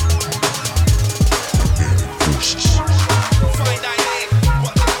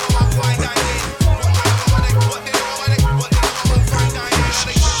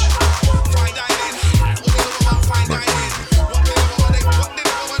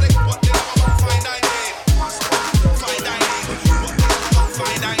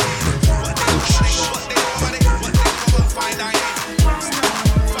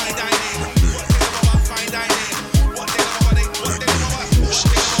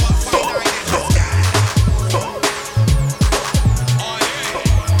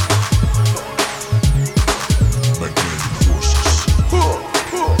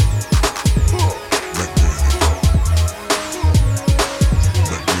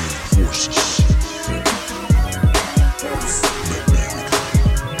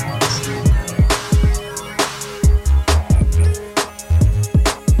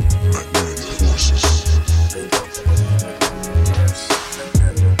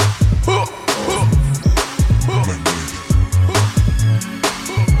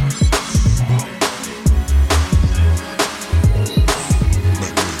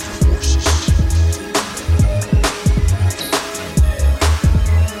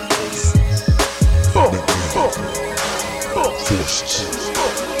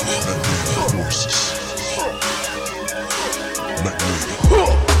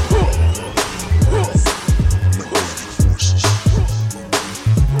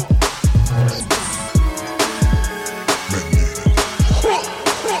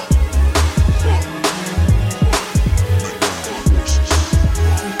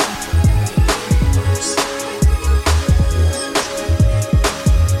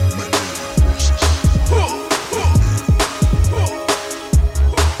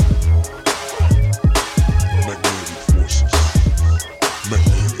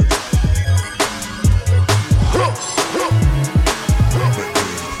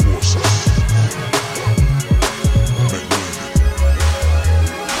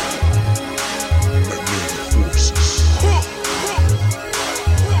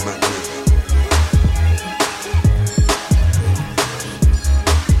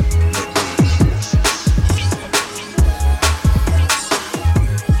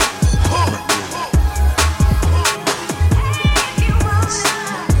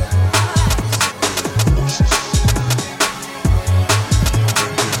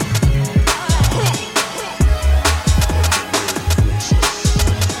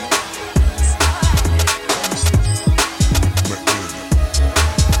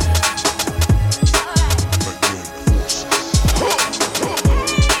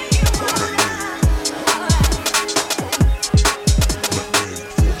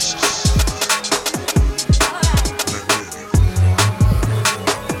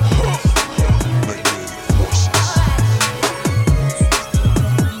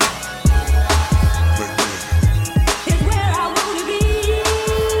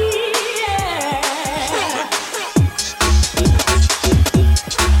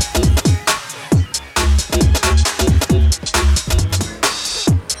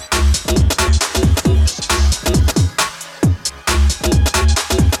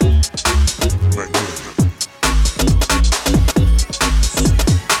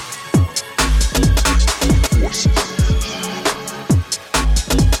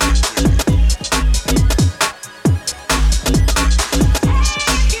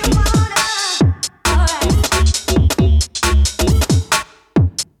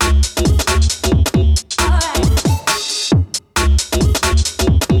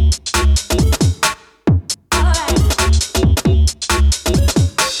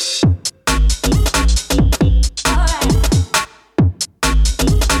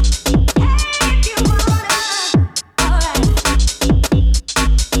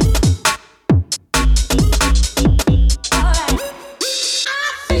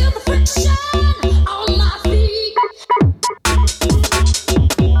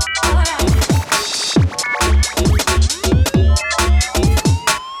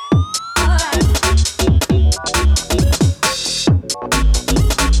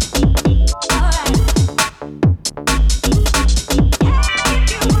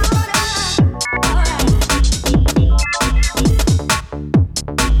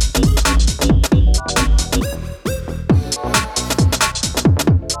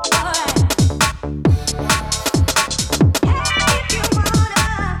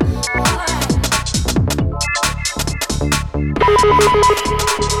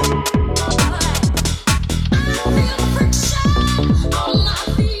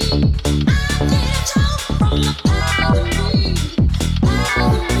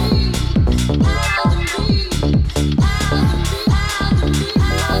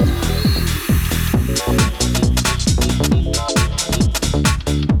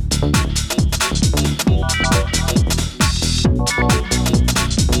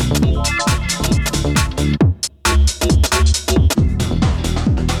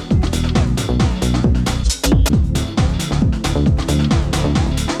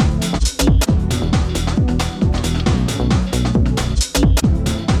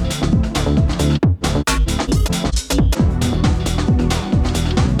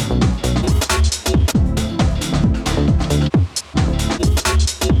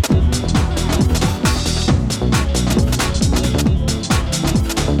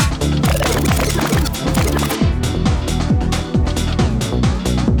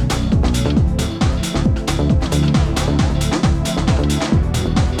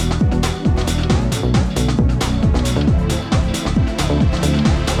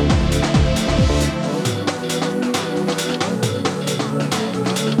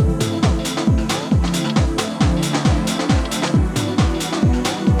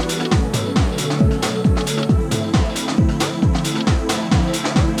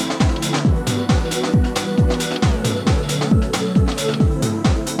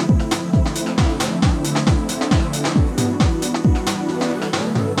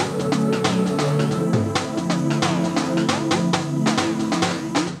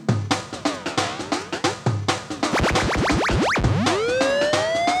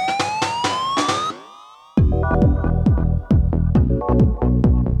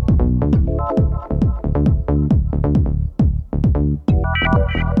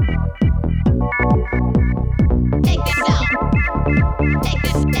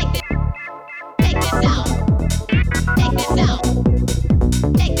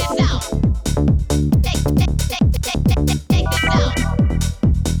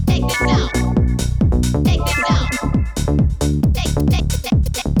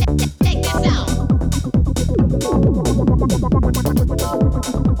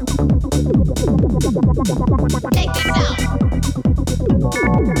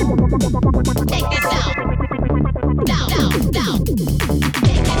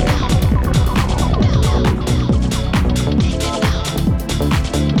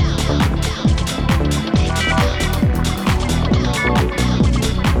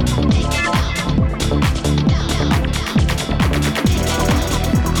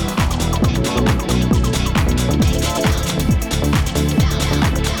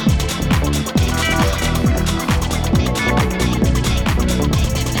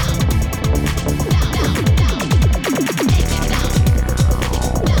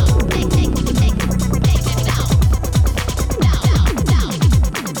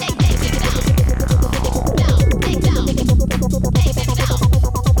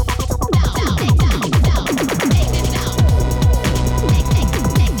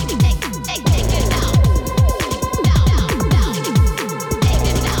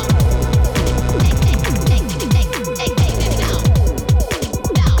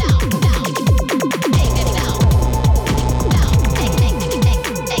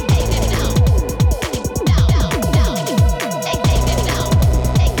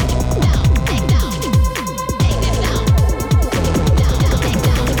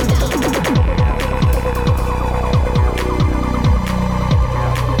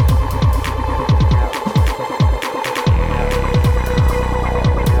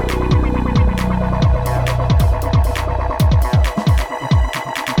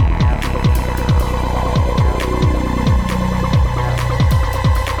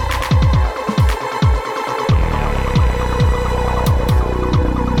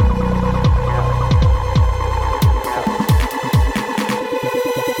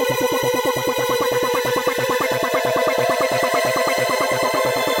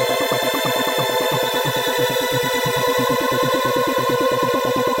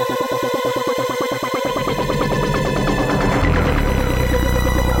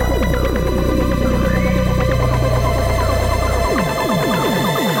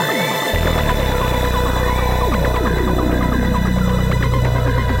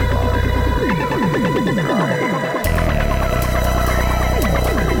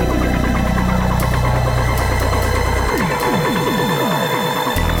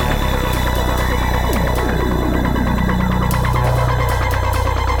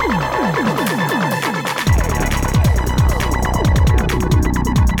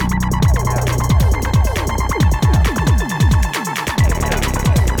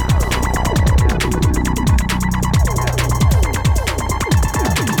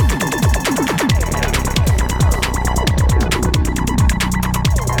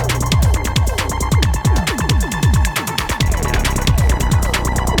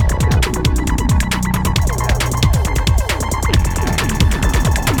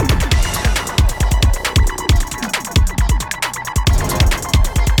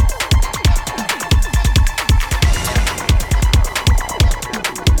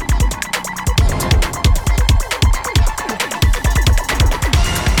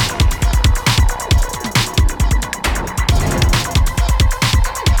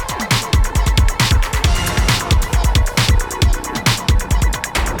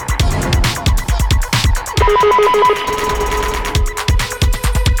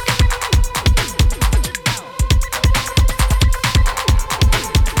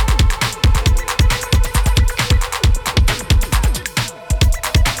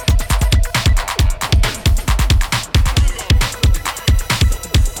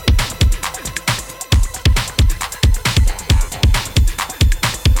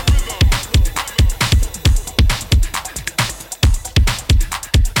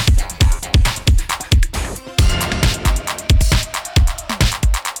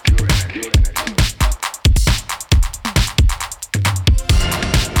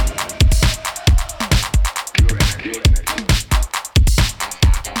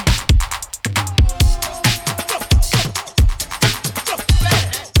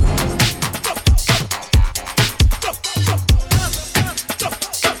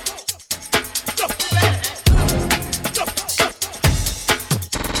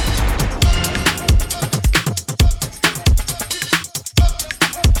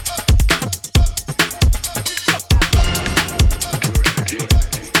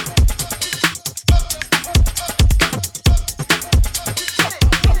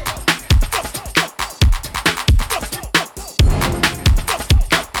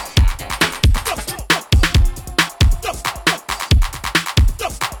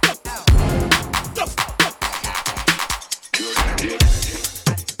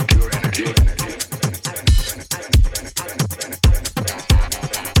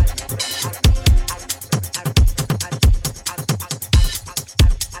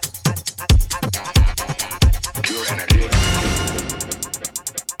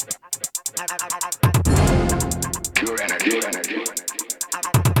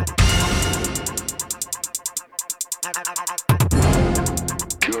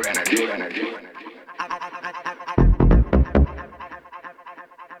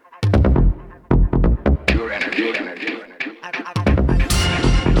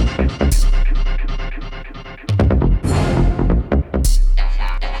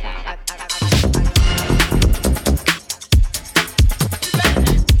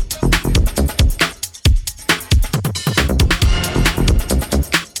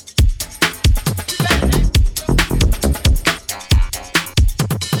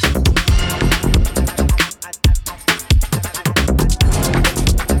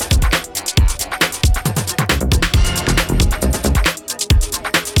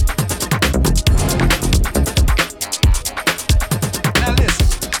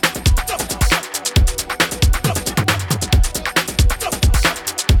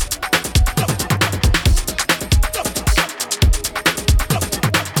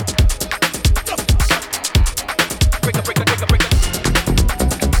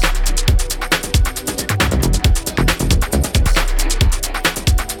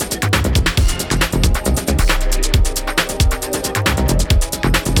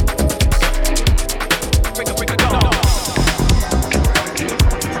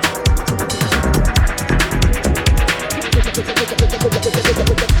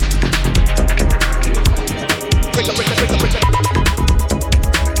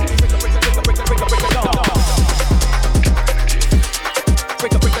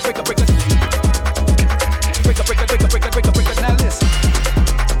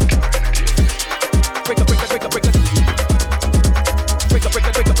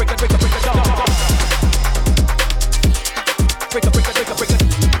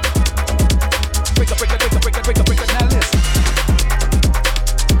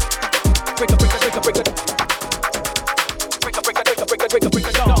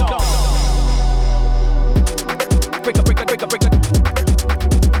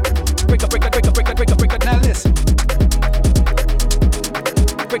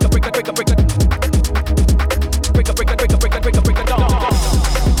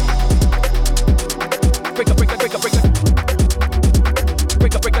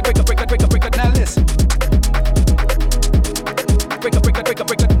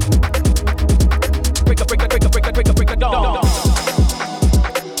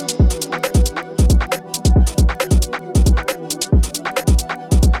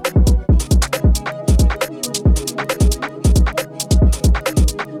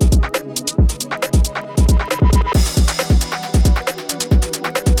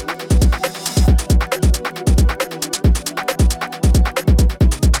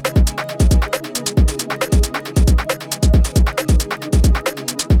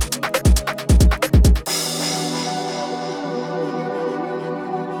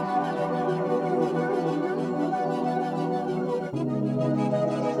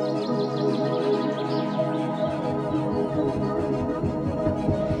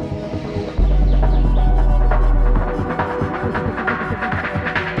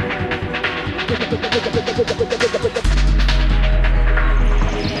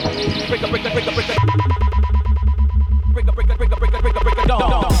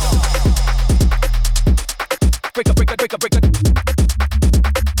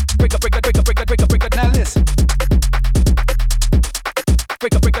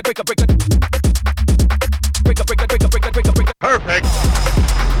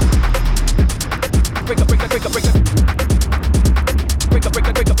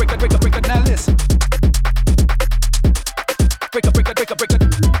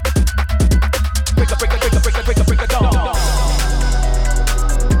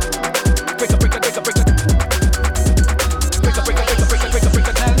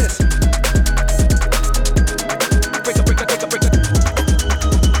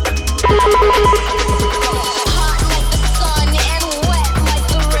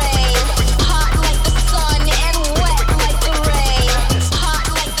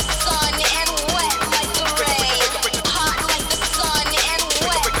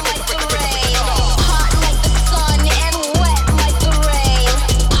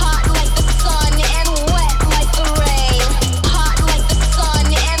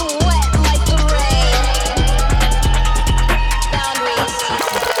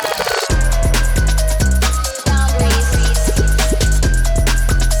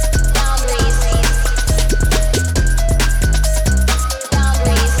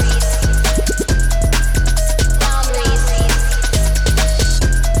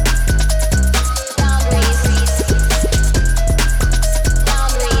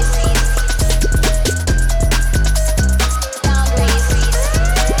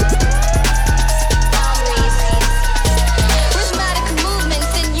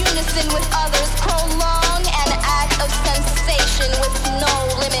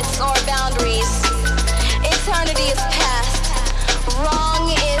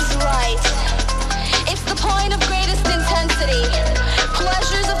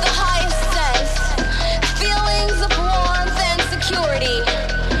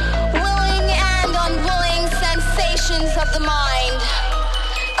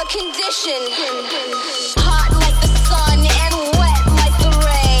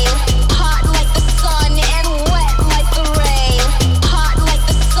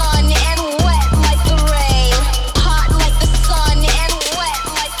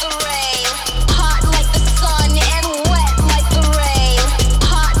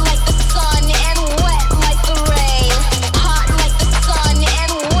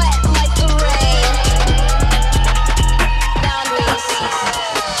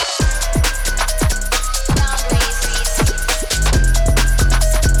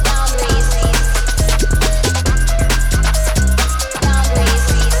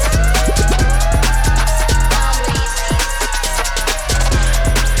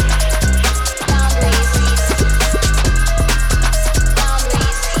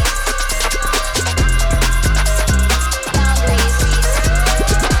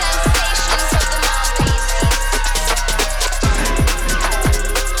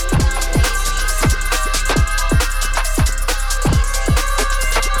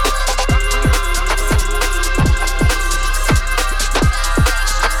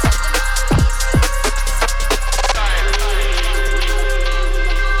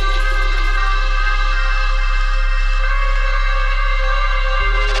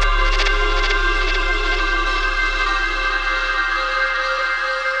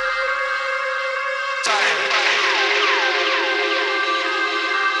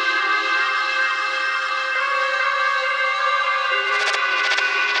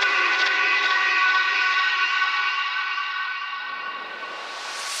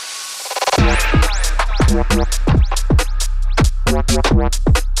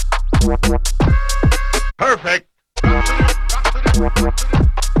Perfect.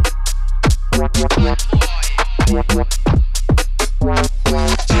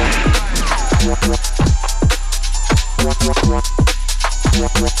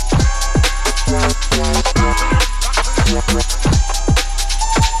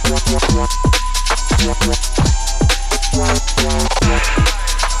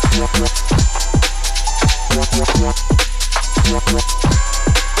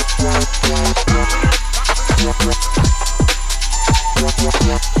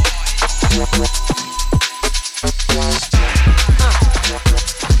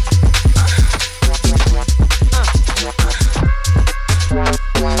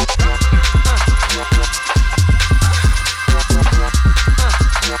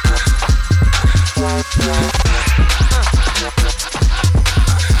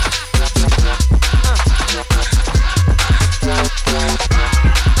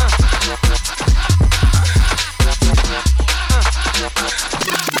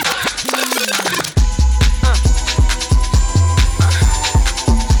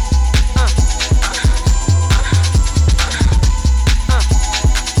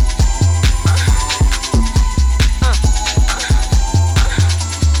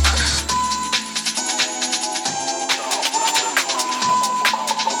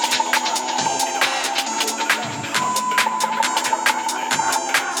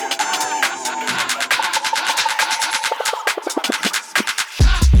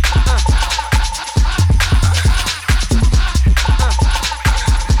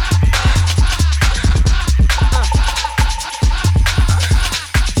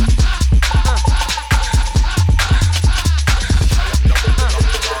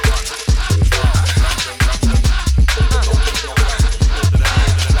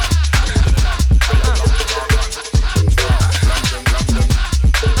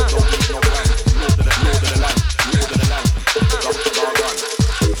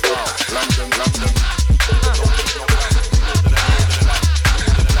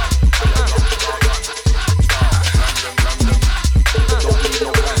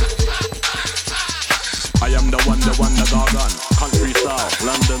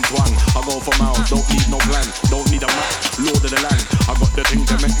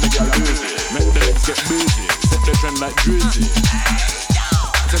 like Drizzy.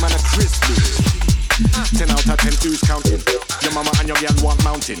 10 man a crispy. 10 out of 10, who's counting? Your mama and your girl want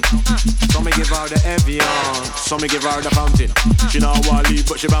mountain. So me give her the Evian, so me give her the fountain. She know I wanna leave,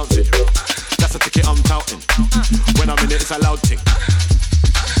 but she bouncing. That's a ticket I'm touting. When I'm in it, it's a loud thing.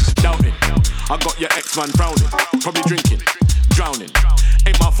 Doubting, I got your ex-man frowning. Probably drinking, drowning.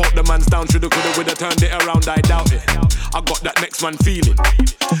 Ain't my fault the man's down, shoulda coulda woulda turned it around, I doubt it. I got that next man feeling.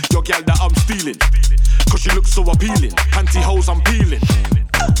 Your girl that I'm stealing. Cause she looks so appealing. Pantyhose I'm peeling.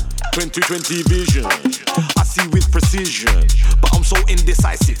 2020 vision, I see with precision. But I'm so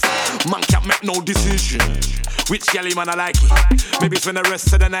indecisive, man can't make no decision. Which galley man I like it? Maybe spend the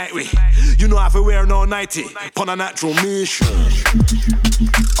rest of the night with. You know I have to wear no nighty, on a natural mission.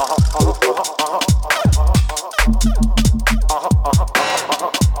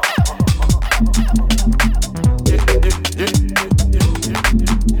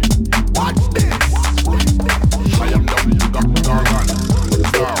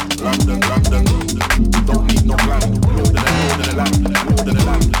 London, don't need no plan. Load in the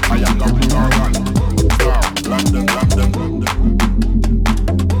land. I am not Gargan. London.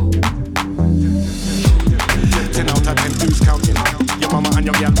 10 out of 10, who's counting? Your mama and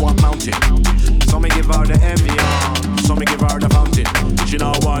your girl want mountain. So me give her the Evian, so me give her the fountain. She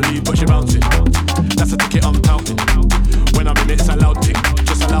know I wanna leave, but she bouncing. That's a ticket I'm touting. When I'm in it, it's a loud thing.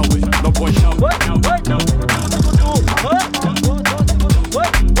 Just allow it, no point out.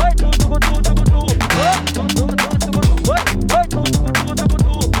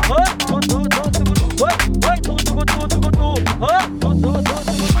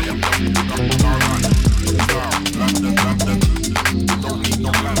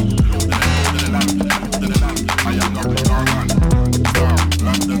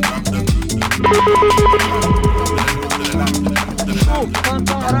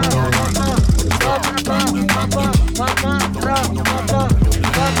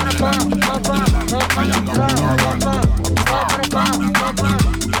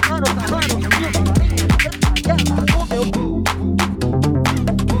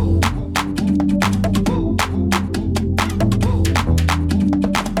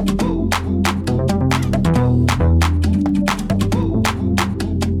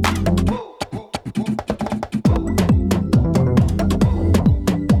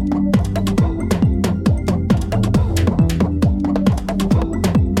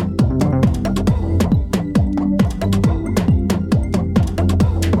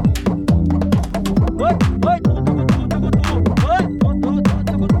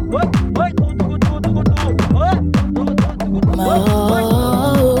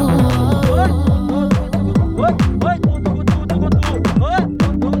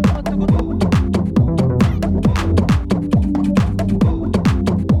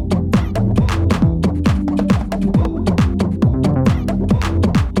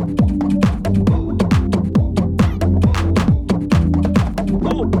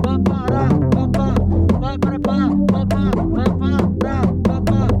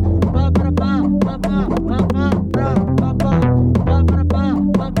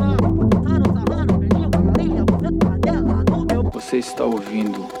 Você está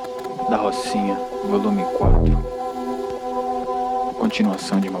ouvindo Da Rocinha, volume 4.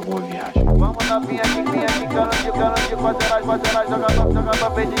 Continuação de uma boa viagem. Vamos na pinha aqui, garante, quadras, joga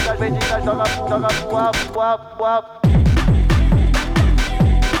pra pedida, joga pro up.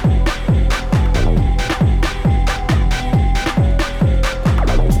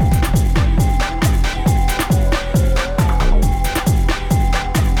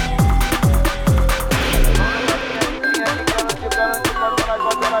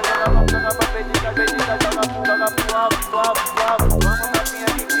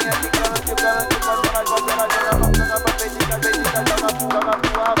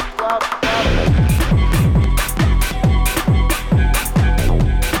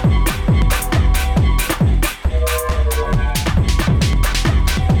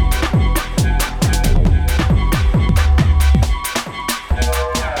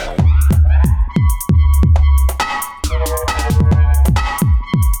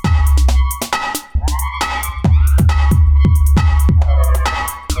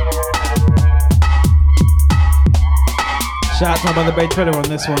 Shout out to my brother Bay Treader on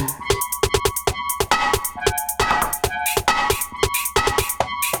this one.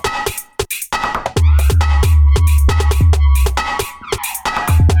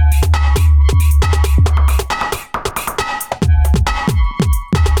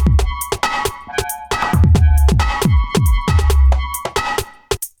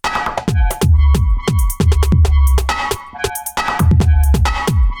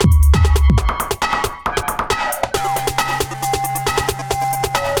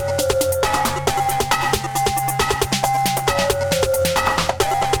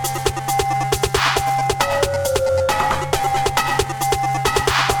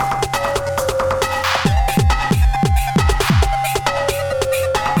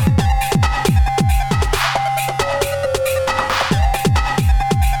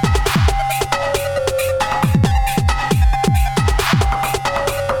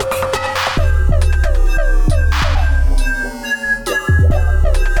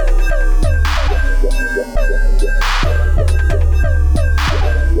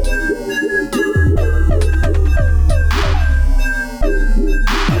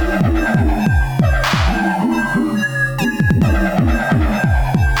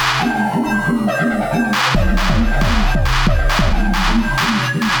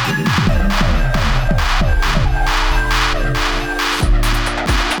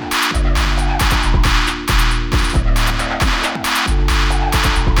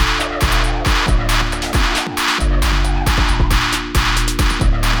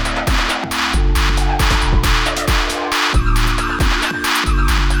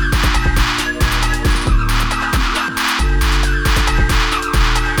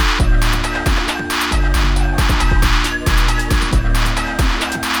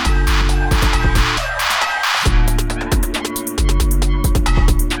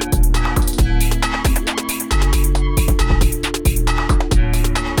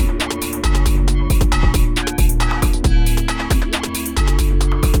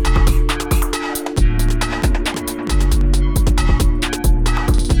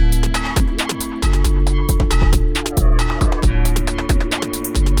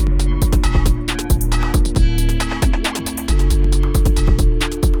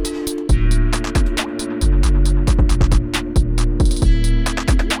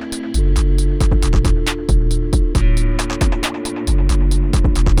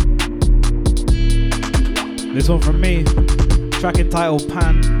 This one from me, track entitled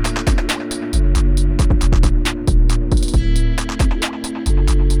Pan.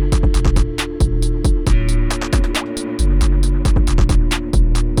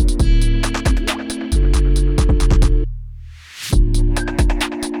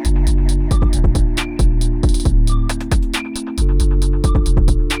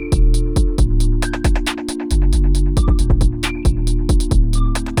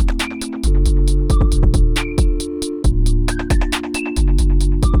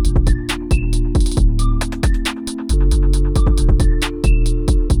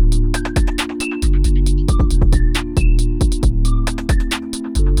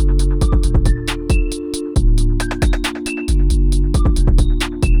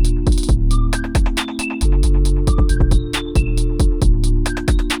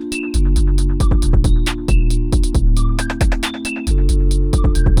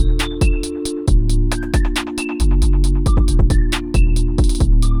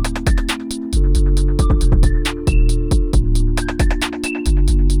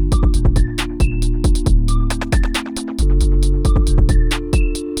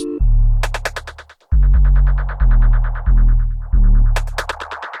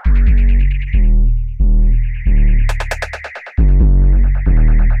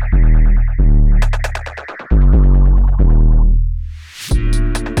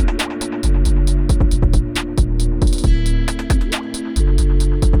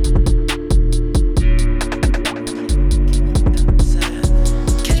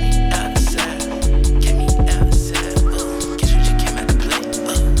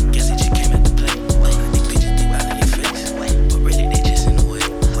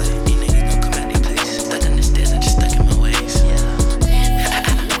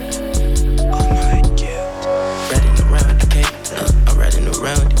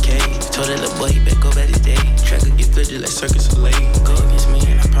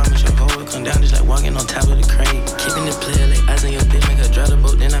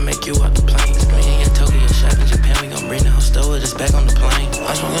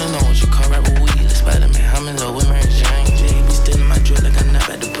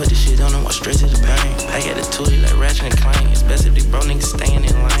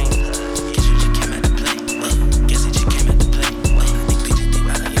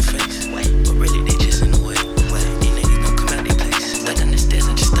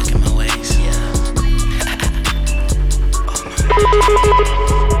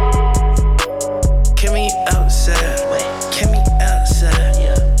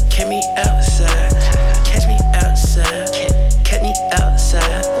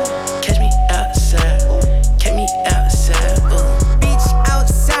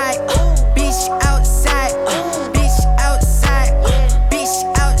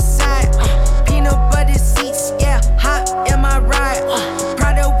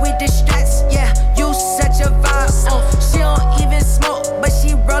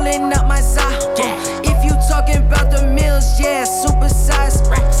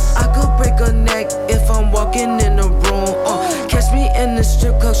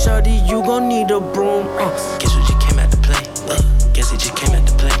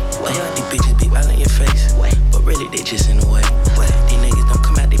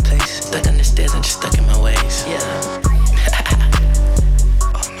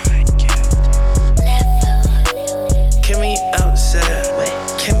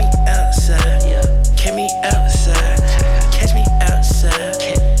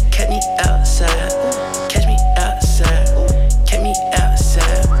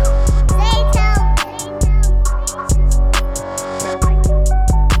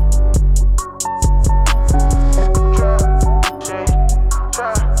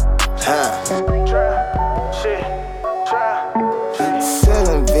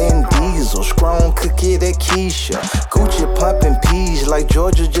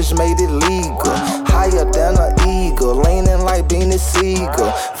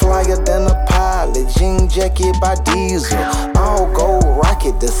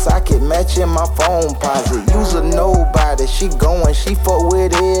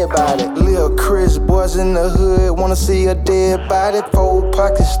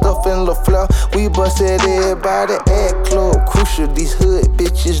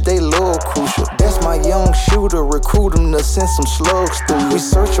 Send some slugs through. We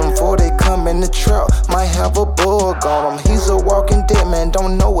search them before they come in the trap. Might have a bug on him. He's a walking dead man,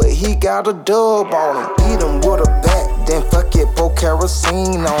 don't know it. He got a dub on him. Eat him with a bat, then fuck it, pour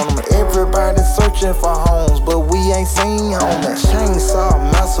kerosene on him. Everybody searching for homes, but we ain't seen homies. Chainsaw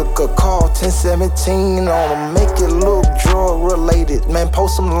massacre, call 1017 on him. Make it look drug related, man,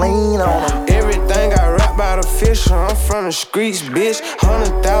 post some lean on him. Everything I rap by the fisher, I'm from the streets, bitch.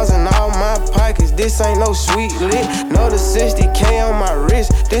 100,000 all my pockets, this ain't no sweet lick. Another 60K on my wrist,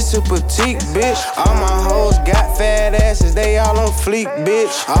 this a petite, bitch. All my hoes got fat asses, they all on fleek,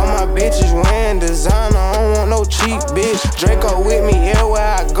 bitch. All my bitches wearing designer, I don't want no cheap, bitch. Draco with me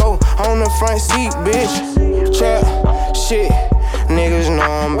everywhere I go, on the front seat, bitch. Trap, shit, niggas know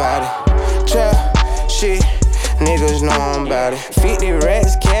I'm bout it. Trap, shit, niggas know I'm bout it. 50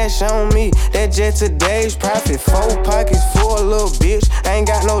 racks cash on me, that jet today's profit. 4 pockets full, little bitch, ain't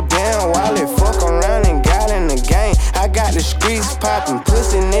got no damn wallet. Fuck around and got in the game, I got the streets poppin'.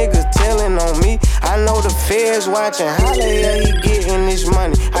 Pussy niggas telling on me, I know the feds watching. How the hell he getting this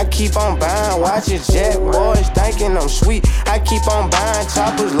money? I keep on buying watches, Jack boys thinking I'm sweet. I keep on buying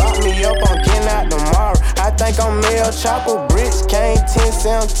choppers, lock me up, I'm getting out tomorrow. I think I'm Mel Chopper, bricks came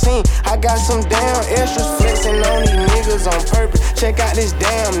 10-17. I got some damn extras flexing on these niggas on purpose. Check out this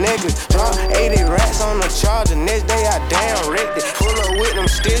damn nigga, drop 80 racks on the charger. Next day I damn wrecked it. Pull up with them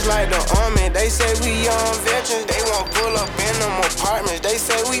sticks like the army. They say we young veterans, they won't pull up in them apartments. They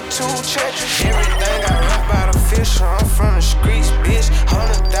say we too treacherous. Everything I rap by the fisher, I'm from the streets, bitch.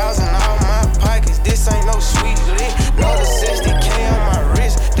 100,000 all my pockets, this ain't no sweet lick. Another 60K on my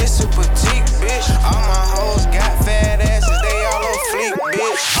wrist, this a petite, bitch. All my hoes got fat asses, they all on fleek,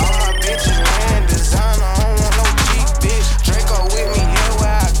 bitch. All my bitches wearing designer, I don't want no cheap, bitch. Draco with me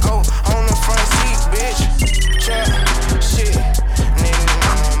everywhere I go, on the front seat, bitch. Trap, shit, niggas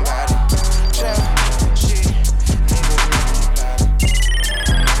know I'm bout it. Trap, shit, niggas know I'm bout it.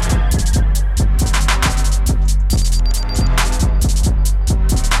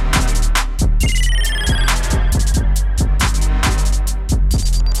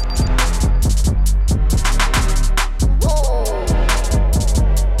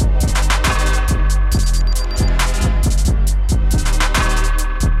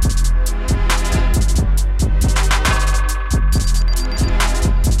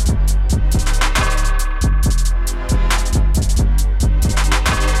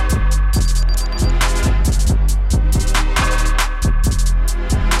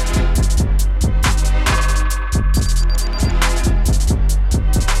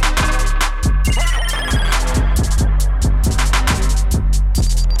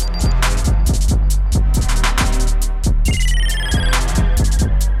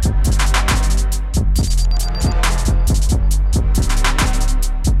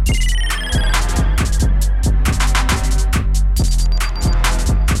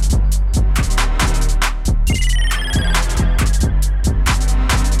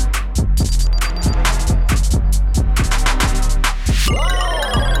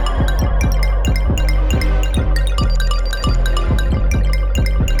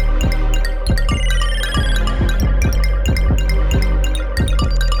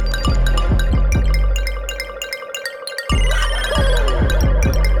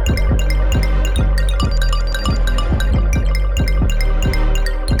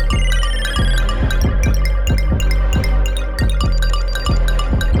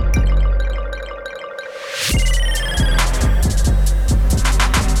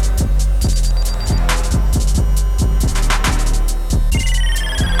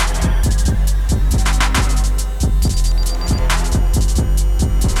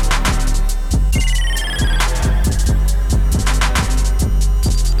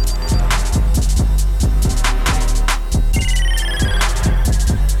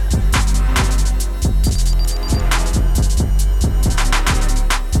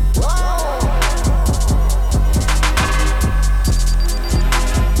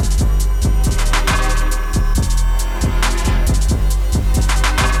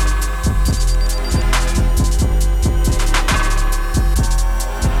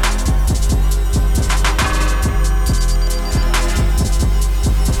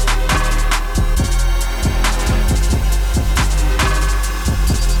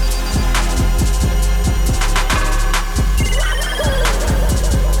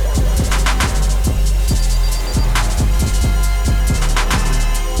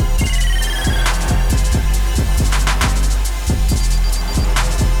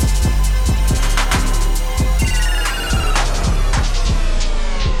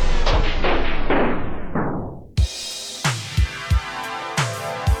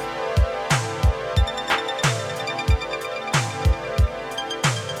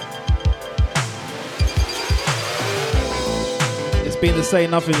 Been the Say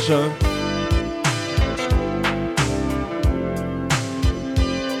Nothing show.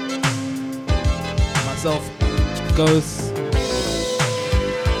 Myself, Ghost.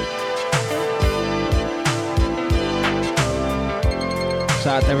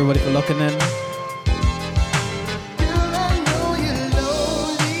 Shout out to everybody for locking in.